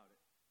talk about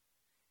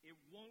it. It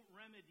won't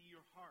remedy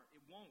your heart.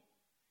 It won't.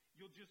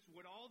 You'll just,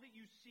 what all that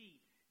you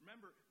see,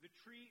 remember, the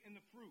tree and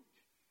the fruit.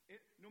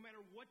 No matter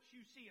what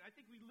you see, and I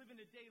think we live in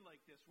a day like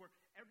this where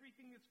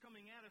everything that's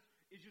coming at us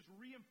is just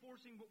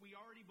reinforcing what we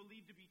already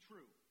believe to be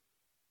true.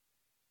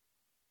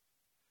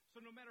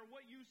 So no matter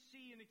what you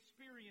see and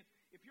experience,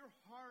 if your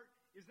heart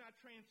is not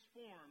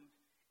transformed,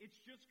 it's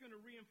just going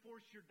to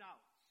reinforce your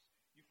doubts.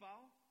 You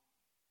follow?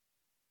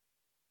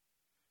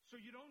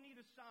 So you don't need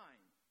a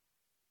sign.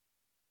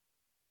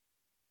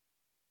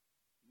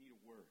 You need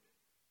a word.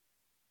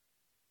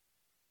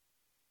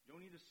 You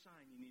don't need a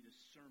sign, you need a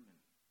sermon.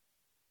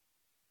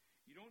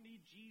 You don't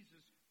need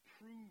Jesus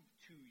proved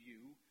to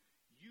you.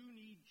 You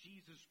need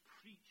Jesus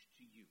preached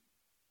to you.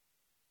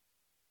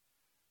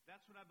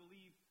 That's what I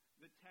believe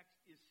the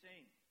text is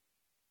saying.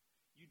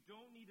 You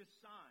don't need a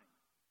sign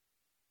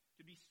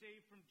to be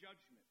saved from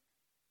judgment.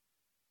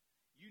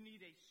 You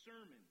need a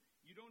sermon.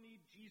 You don't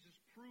need Jesus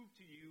proved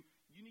to you.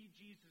 You need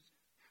Jesus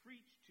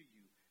preached to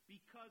you.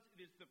 Because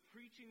it is the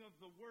preaching of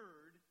the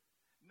word,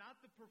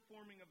 not the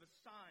performing of a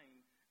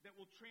sign, that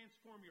will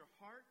transform your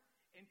heart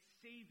and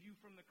save you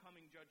from the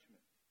coming judgment.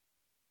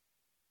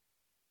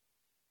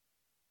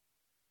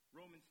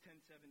 Romans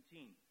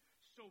 10:17.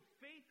 So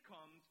faith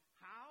comes,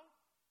 how?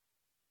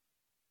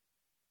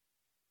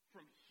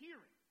 From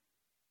hearing.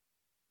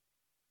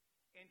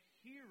 And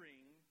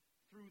hearing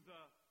through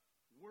the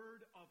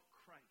word of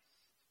Christ.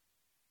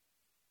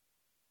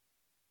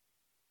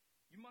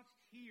 You must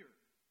hear.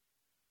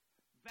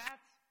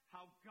 That's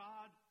how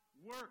God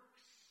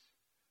works.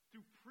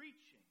 Through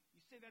preaching.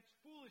 You say that's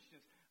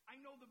foolishness. I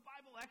know the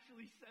Bible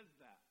actually says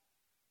that.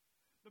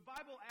 The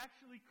Bible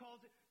actually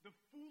calls it the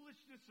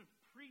foolishness of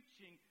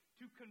preaching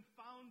to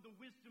confound the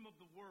wisdom of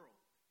the world.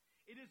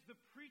 It is the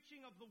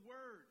preaching of the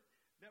word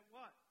that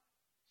what?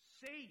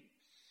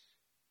 Saves.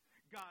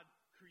 God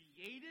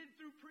created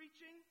through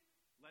preaching,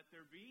 let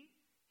there be.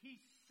 He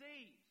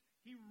saves.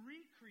 He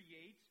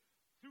recreates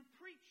through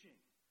preaching,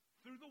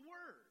 through the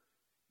word.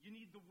 You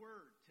need the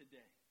word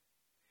today.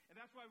 And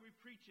that's why we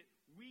preach it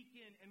week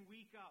in and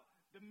week out.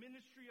 The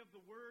ministry of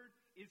the word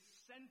is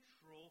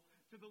central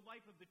to the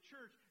life of the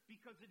church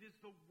because it is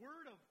the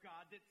word of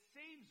God that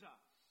saves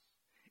us.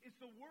 It's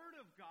the word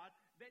of God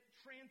that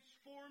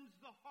transforms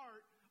the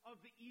heart of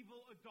the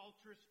evil,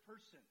 adulterous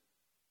person.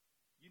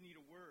 You need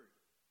a word.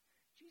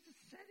 Jesus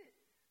said it.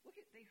 Look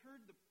at, they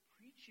heard the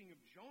preaching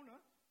of Jonah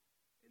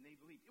and they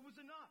believed. It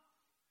was enough.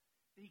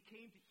 They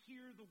came to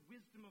hear the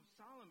wisdom of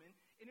Solomon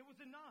and it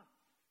was enough.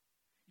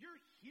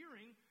 You're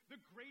hearing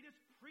the greatest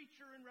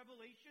preacher in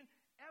Revelation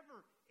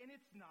ever, and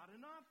it's not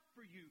enough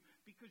for you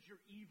because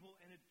you're evil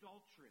and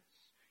adulterous.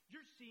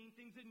 You're seeing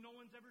things that no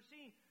one's ever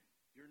seen.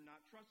 You're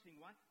not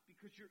trusting. Why?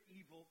 Because you're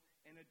evil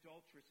and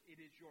adulterous. It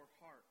is your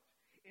heart.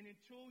 And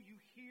until you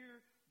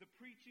hear the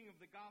preaching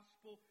of the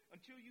gospel,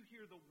 until you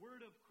hear the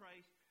word of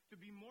Christ, to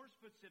be more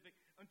specific,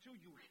 until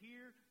you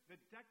hear the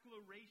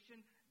declaration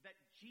that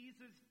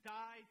Jesus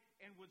died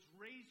and was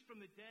raised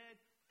from the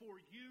dead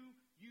for you,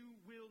 you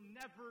will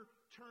never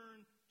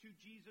turn to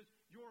Jesus.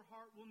 Your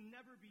heart will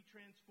never be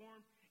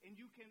transformed, and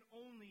you can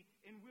only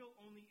and will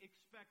only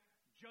expect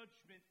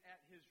judgment at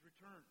his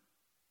return.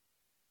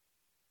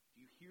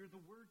 Do you hear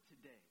the word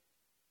today?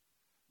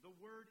 The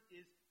word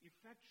is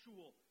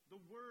effectual. The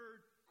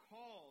word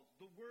calls.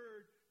 The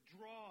word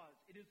draws.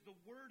 It is the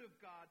word of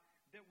God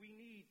that we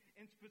need,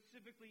 and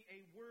specifically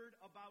a word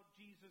about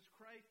Jesus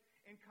Christ,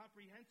 and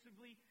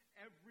comprehensively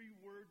every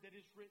word that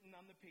is written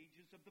on the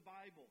pages of the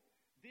Bible.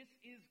 This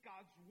is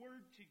God's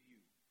word to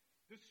you.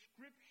 The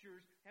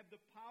scriptures have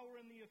the power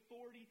and the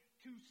authority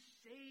to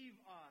save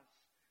us,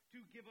 to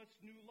give us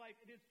new life.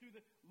 It is through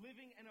the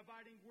living and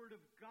abiding word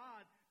of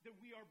God that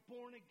we are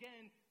born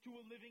again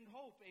to a living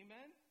hope.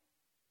 Amen?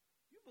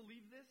 You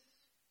believe this?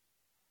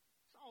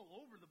 It's all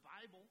over the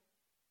Bible.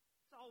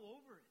 It's all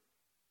over it.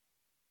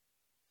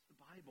 It's the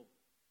Bible.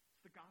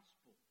 It's the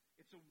gospel.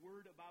 It's a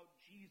word about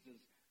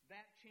Jesus.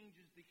 That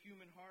changes the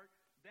human heart.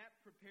 That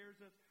prepares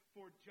us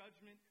for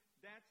judgment.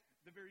 That's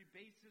the very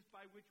basis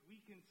by which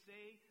we can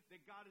say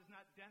that God has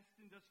not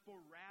destined us for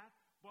wrath,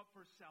 but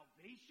for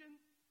salvation.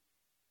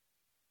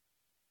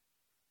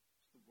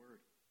 It's the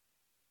word.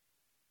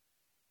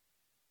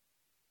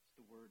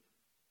 word,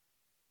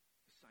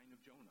 the sign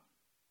of Jonah,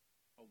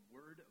 a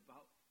word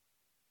about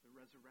the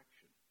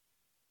resurrection.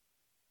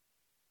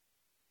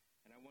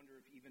 And I wonder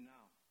if even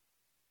now,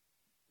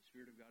 the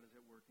Spirit of God is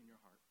at work in your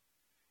heart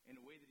in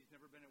a way that He's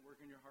never been at work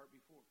in your heart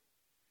before,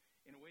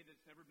 in a way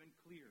that's never been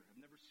clear.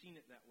 I've never seen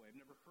it that way. I've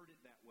never heard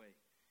it that way.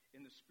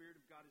 And the Spirit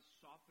of God is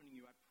softening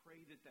you. I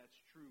pray that that's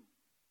true.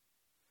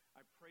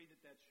 I pray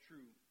that that's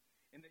true.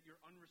 And that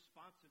your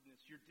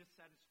unresponsiveness, your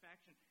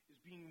dissatisfaction is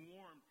being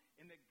warmed,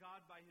 and that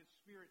God, by His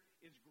Spirit,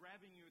 is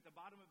grabbing you at the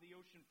bottom of the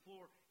ocean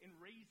floor and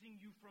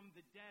raising you from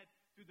the dead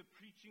through the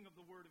preaching of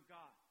the Word of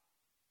God.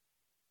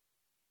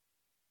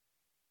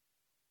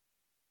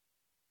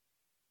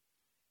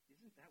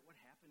 Isn't that what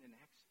happened in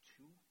Acts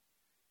 2?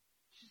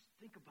 Just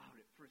think about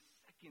it for a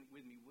second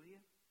with me, will you?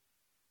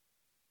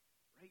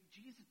 Right?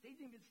 Jesus,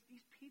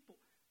 these people,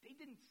 they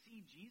didn't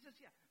see Jesus.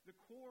 Yeah, the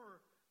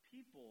core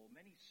people,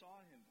 many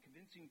saw Him,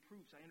 convincing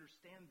proofs. I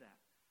understand that.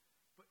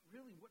 But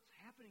really, what's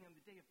happening on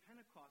the day of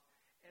Pentecost,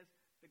 as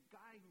the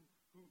guy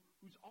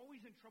who's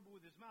always in trouble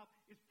with his mouth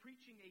is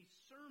preaching a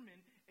sermon,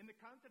 and the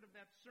content of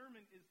that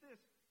sermon is this.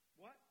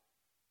 What?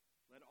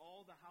 Let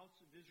all the house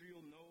of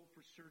Israel know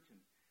for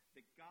certain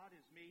that God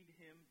has made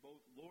Him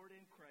both Lord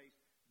and Christ,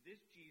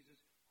 this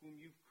Jesus whom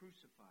you've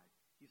crucified.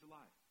 He's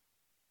alive.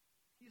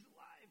 He's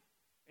alive,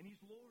 and He's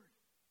Lord,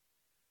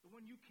 the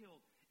one you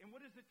killed. And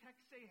what does the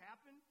text say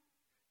happened?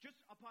 Just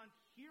upon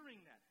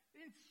hearing that. They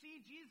didn't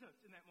see Jesus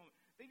in that moment.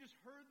 They just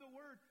heard the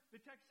word.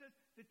 The text says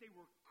that they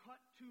were cut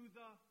to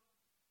the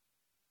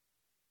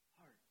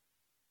heart.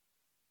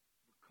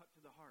 Were cut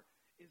to the heart.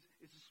 Is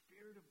the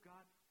Spirit of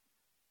God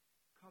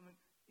coming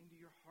into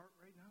your heart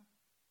right now?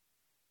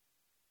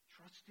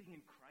 Trusting in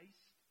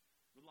Christ?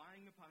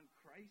 Relying upon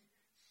Christ?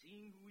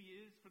 Seeing who He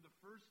is for the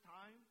first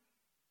time?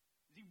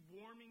 Is He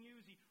warming you?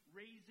 Is He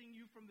raising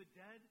you from the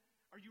dead?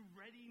 Are you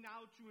ready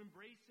now to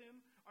embrace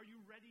Him? Are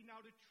you ready now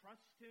to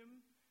trust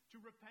Him?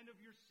 To repent of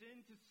your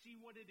sin? To see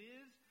what it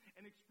is?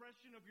 An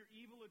expression of your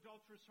evil,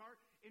 adulterous heart?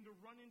 And to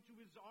run into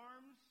His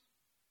arms?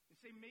 And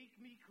say, make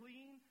me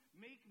clean?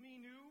 Make me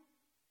new?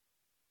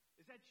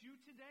 Is that you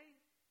today?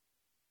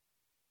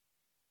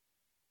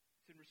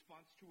 It's in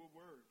response to a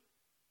word.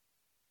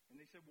 And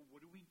they said, well,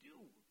 what do we do?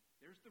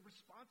 There's the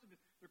response of it.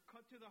 They're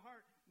cut to the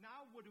heart.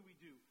 Now what do we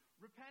do?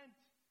 Repent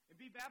and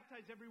be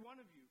baptized, every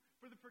one of you,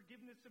 for the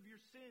forgiveness of your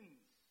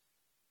sins.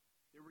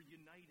 They were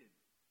united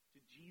to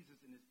Jesus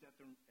in His death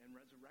and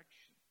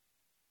resurrection.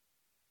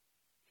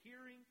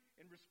 Hearing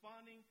and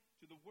responding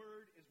to the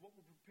word is what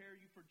will prepare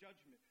you for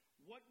judgment.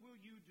 What will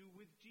you do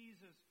with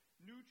Jesus?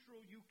 Neutral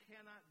you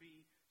cannot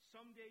be.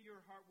 Someday your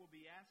heart will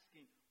be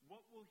asking,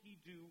 what will He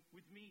do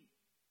with me?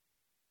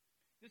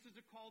 This is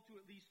a call to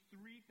at least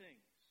three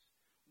things.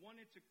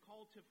 One, it's a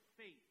call to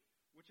faith,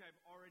 which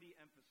I've already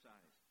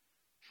emphasized.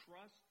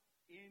 Trust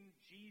in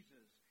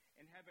Jesus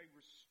and have a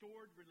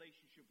restored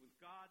relationship with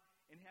God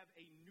and have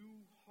a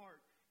new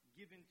heart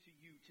given to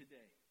you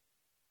today.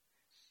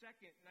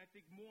 Second, and I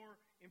think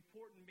more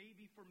important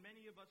maybe for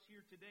many of us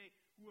here today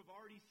who have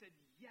already said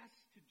yes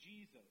to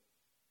Jesus,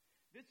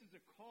 this is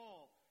a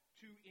call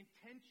to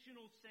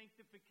intentional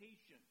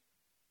sanctification.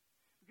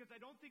 Because I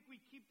don't think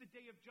we keep the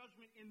day of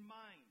judgment in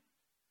mind.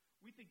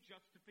 We think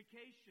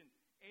justification,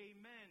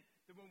 amen,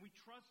 that when we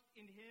trust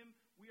in Him,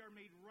 we are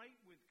made right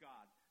with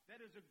God.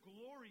 That is a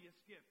glorious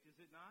gift, is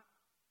it not?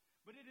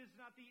 But it is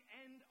not the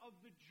end of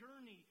the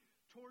journey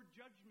toward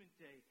Judgment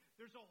Day.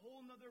 There's a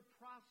whole nother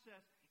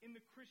process in the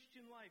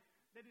Christian life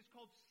that is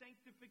called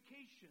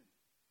sanctification.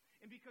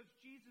 And because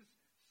Jesus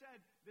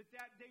said that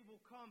that day will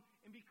come,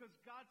 and because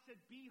God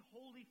said, be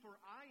holy for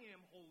I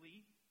am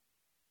holy,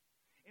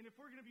 and if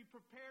we're going to be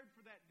prepared for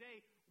that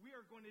day, we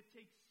are going to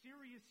take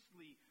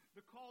seriously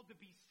the call to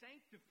be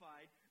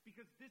sanctified,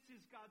 because this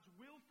is God's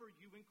will for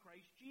you in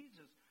Christ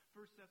Jesus,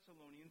 1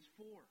 Thessalonians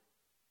 4.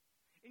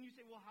 And you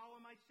say, well, how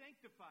am I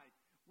sanctified?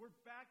 We're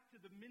back to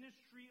the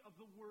ministry of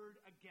the word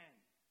again.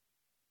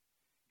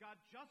 God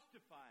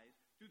justifies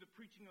through the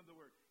preaching of the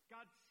word.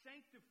 God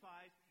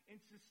sanctifies and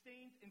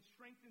sustains and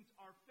strengthens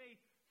our faith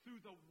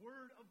through the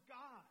word of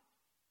God.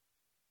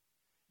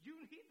 You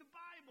need the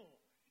Bible.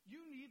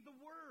 You need the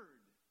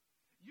word.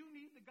 You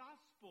need the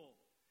gospel.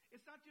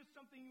 It's not just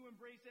something you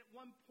embrace at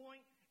one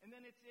point and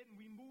then it's it and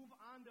we move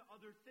on to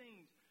other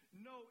things.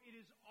 No, it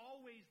is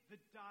always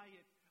the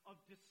diet of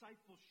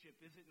discipleship,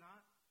 is it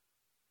not?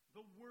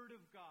 The Word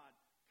of God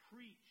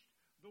preached,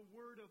 the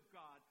Word of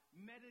God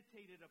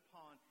meditated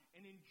upon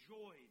and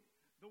enjoyed,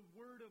 the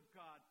Word of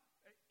God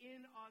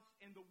in us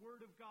and the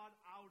Word of God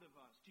out of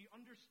us. Do you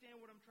understand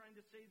what I'm trying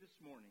to say this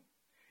morning?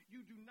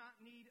 You do not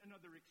need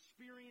another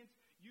experience.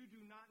 You do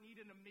not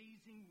need an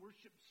amazing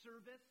worship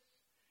service.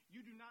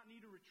 You do not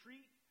need a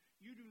retreat.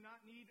 You do not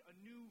need a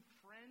new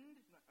friend.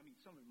 I mean,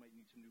 some of you might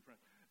need some new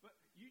friends. But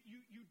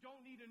you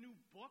don't need a new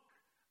book,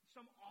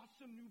 some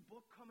awesome new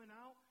book coming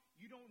out.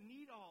 You don't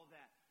need all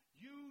that.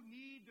 You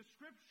need the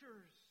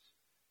Scriptures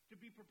to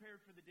be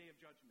prepared for the day of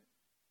judgment.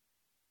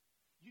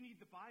 You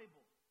need the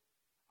Bible.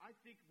 I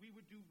think we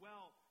would do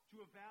well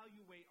to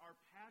evaluate our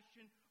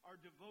passion, our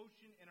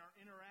devotion, and our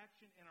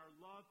interaction and our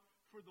love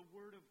for the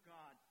Word of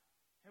God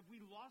Have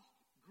we lost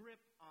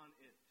grip on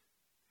it?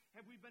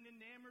 Have we been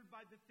enamored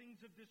by the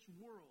things of this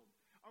world?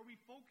 Are we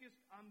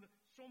focused on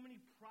so many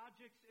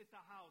projects at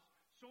the house,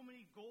 so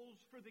many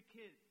goals for the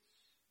kids,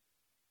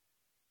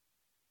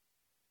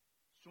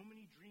 so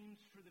many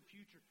dreams for the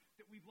future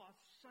that we've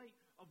lost sight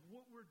of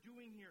what we're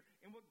doing here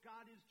and what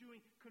God is doing,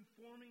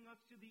 conforming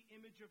us to the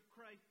image of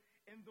Christ.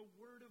 And the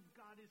Word of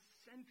God is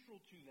central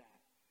to that.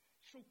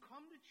 So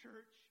come to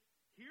church,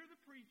 hear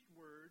the preached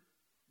word,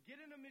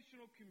 get in a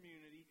missional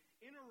community,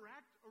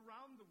 interact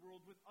around the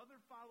world with other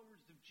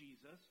followers of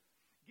Jesus,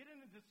 get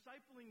in a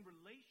discipling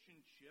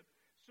relationship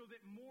so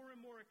that more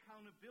and more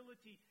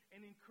accountability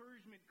and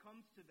encouragement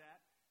comes to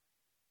that,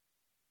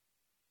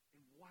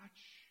 and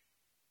watch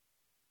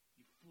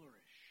you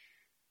flourish.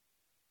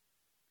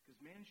 Because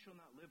man shall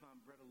not live on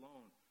bread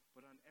alone,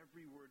 but on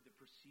every word that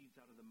proceeds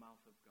out of the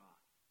mouth of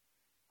God.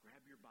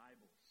 Grab your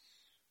Bibles.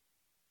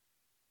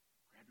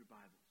 Grab your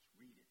Bibles.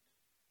 Read it.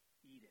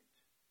 Eat it.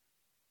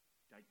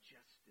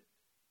 Digest it.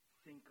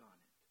 Think on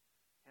it.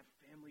 Have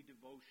family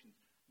devotions.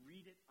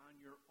 Read it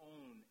on your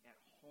own at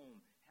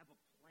home. Have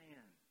a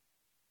plan.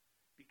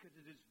 Because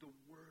it is the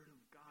Word of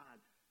God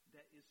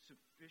that is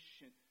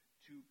sufficient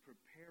to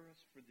prepare us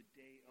for the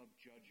day of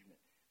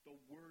judgment. The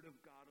Word of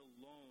God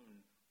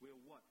alone will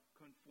what?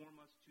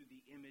 Conform us to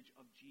the image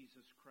of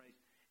Jesus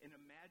Christ. And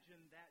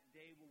imagine that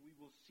day where we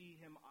will see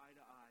Him eye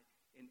to eye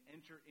and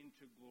enter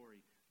into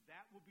glory.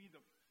 That will be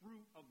the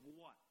fruit of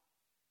what?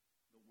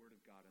 The Word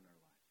of God in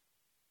our life.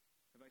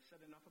 Have I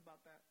said enough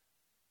about that?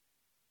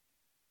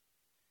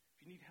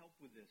 If you need help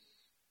with this,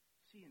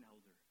 see an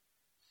elder.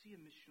 See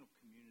a missional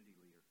community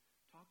leader.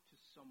 Talk to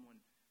someone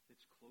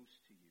that's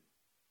close to you.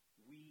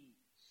 We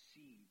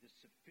see the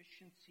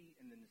sufficiency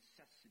and the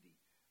necessity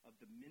of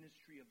the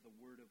ministry of the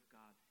Word of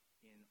God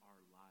in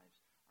our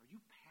lives. Are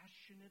you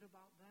passionate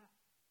about that?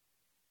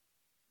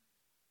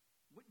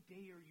 What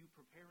day are you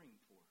preparing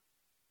for?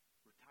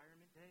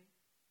 Retirement day?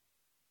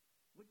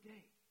 What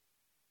day?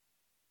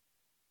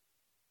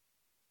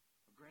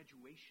 A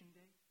graduation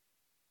day?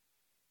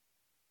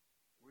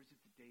 Or is it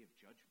the day of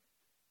judgment?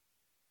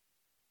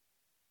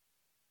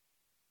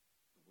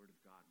 The Word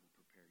of God will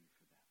prepare you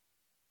for that.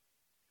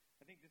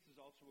 I think this is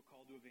also a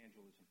call to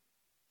evangelism.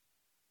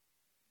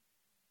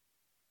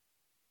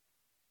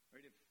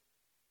 Right? If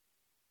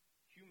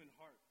human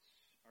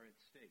hearts are at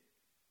stake,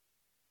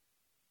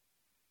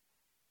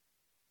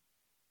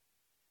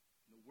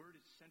 and the Word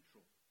is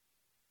central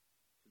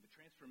to the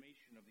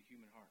transformation of the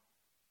human heart,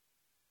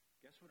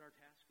 guess what our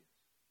task is?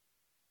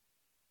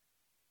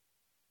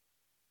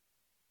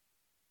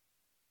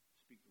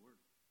 Speak the Word.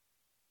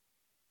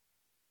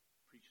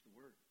 Preach the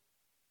Word.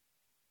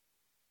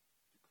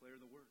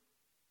 Declare the Word.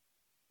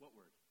 What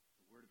Word?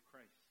 The Word of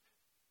Christ.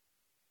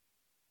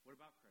 What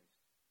about Christ?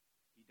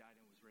 He died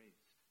and was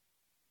raised.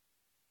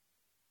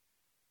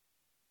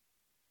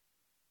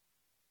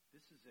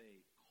 This is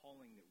a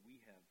calling that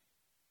we have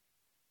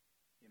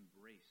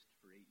embraced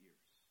for 8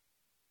 years.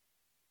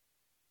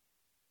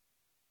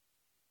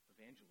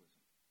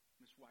 Evangelism.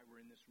 This is why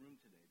we're in this room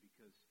today,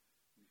 because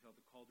we felt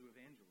the call to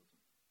evangelism.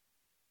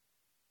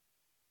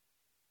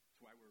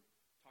 That's why we're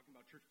talking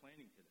about church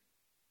planting today.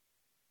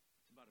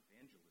 It's about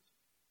evangelism.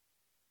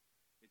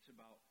 It's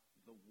about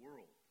the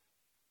world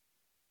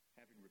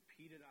having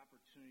repeated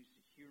opportunities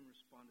to hear and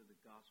respond to the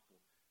gospel,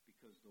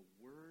 because the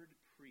word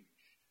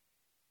preached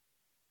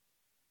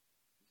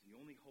is the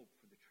only hope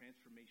for the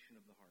transformation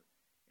of the heart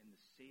and the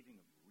saving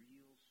of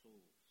real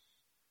souls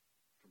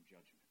from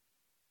judgment.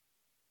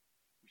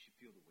 We should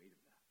feel the weight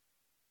of that.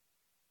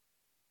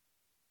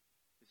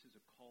 This is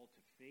a call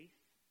to faith.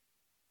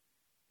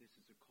 This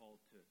is a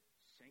call to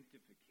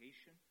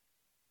sanctification.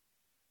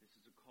 This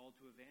is a call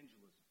to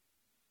evangelism.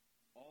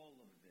 All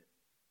of it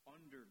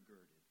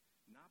undergirded,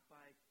 not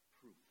by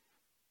proof,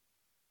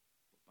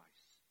 but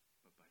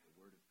by the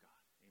Word of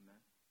God. Amen?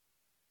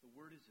 The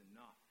Word is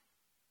enough.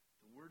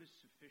 The Word is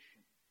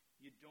sufficient.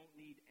 You don't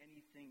need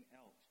anything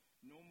else.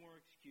 No more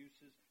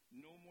excuses,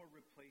 no more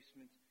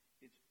replacements.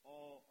 It's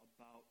all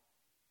about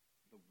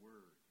the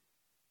Word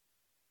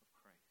of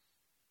Christ.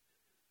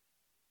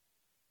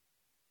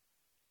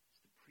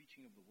 It's the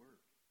preaching of the Word,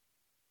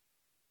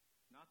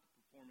 not the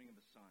performing of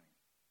a sign.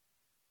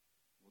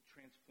 It will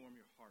transform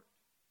your heart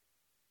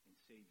and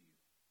save you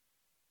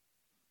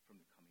from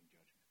the coming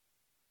judgment.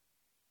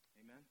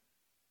 Amen?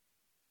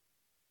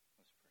 Let's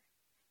pray.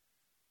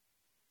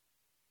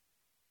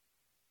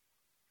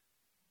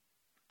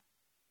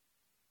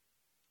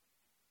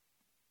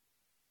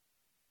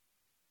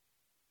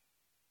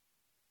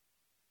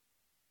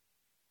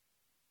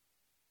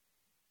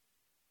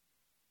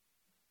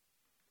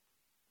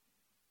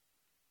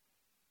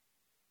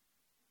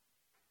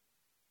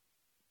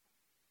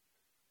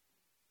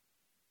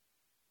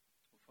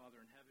 Father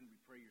in heaven, we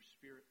pray your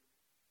Spirit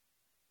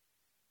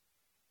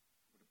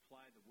would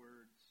apply the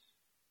words,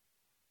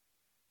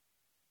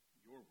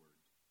 your word,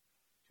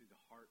 to the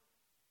heart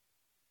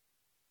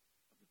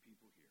of the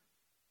people here.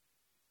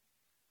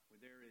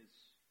 Where there is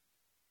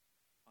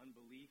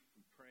unbelief,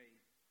 we pray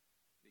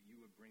that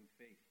you would bring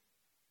faith.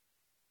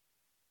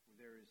 Where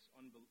there is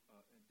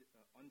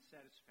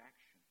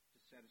unsatisfaction,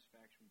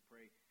 dissatisfaction, we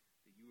pray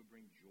that you would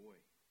bring joy.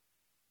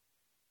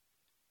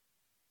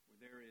 Where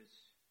there is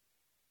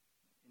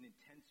an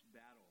intense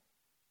battle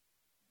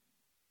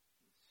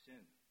with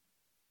sin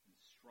and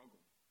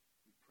struggle,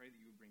 we pray that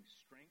you would bring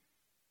strength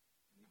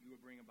and that you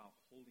would bring about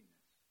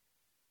holiness.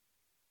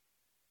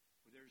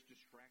 Where there is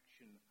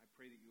distraction, I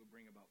pray that you would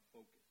bring about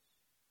focus.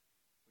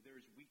 Where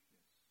there is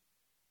weakness,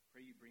 I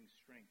pray you bring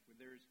strength. Where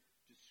there is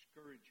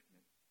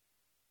discouragement,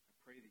 I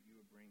pray that you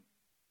would bring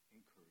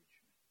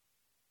encouragement.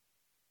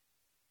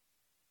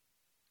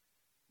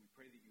 We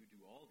pray that you would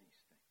do all these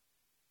things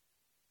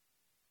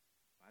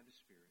by the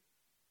Spirit,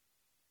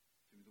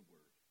 through the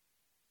Word,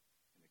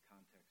 in the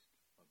context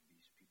of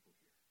these people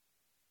here.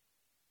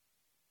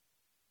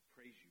 We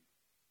praise you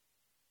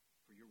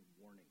for your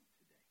warning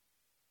today.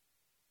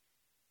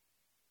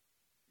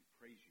 We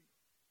praise you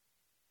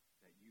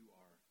that you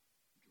are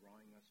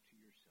drawing us to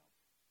yourself.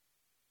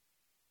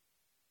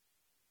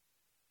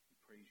 We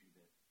praise you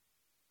that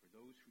for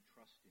those who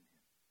trust in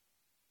him,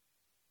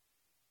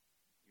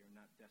 we are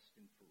not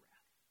destined for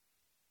wrath,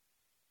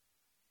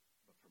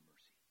 but for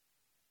mercy.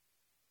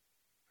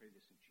 Pray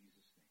this in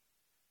Jesus' name.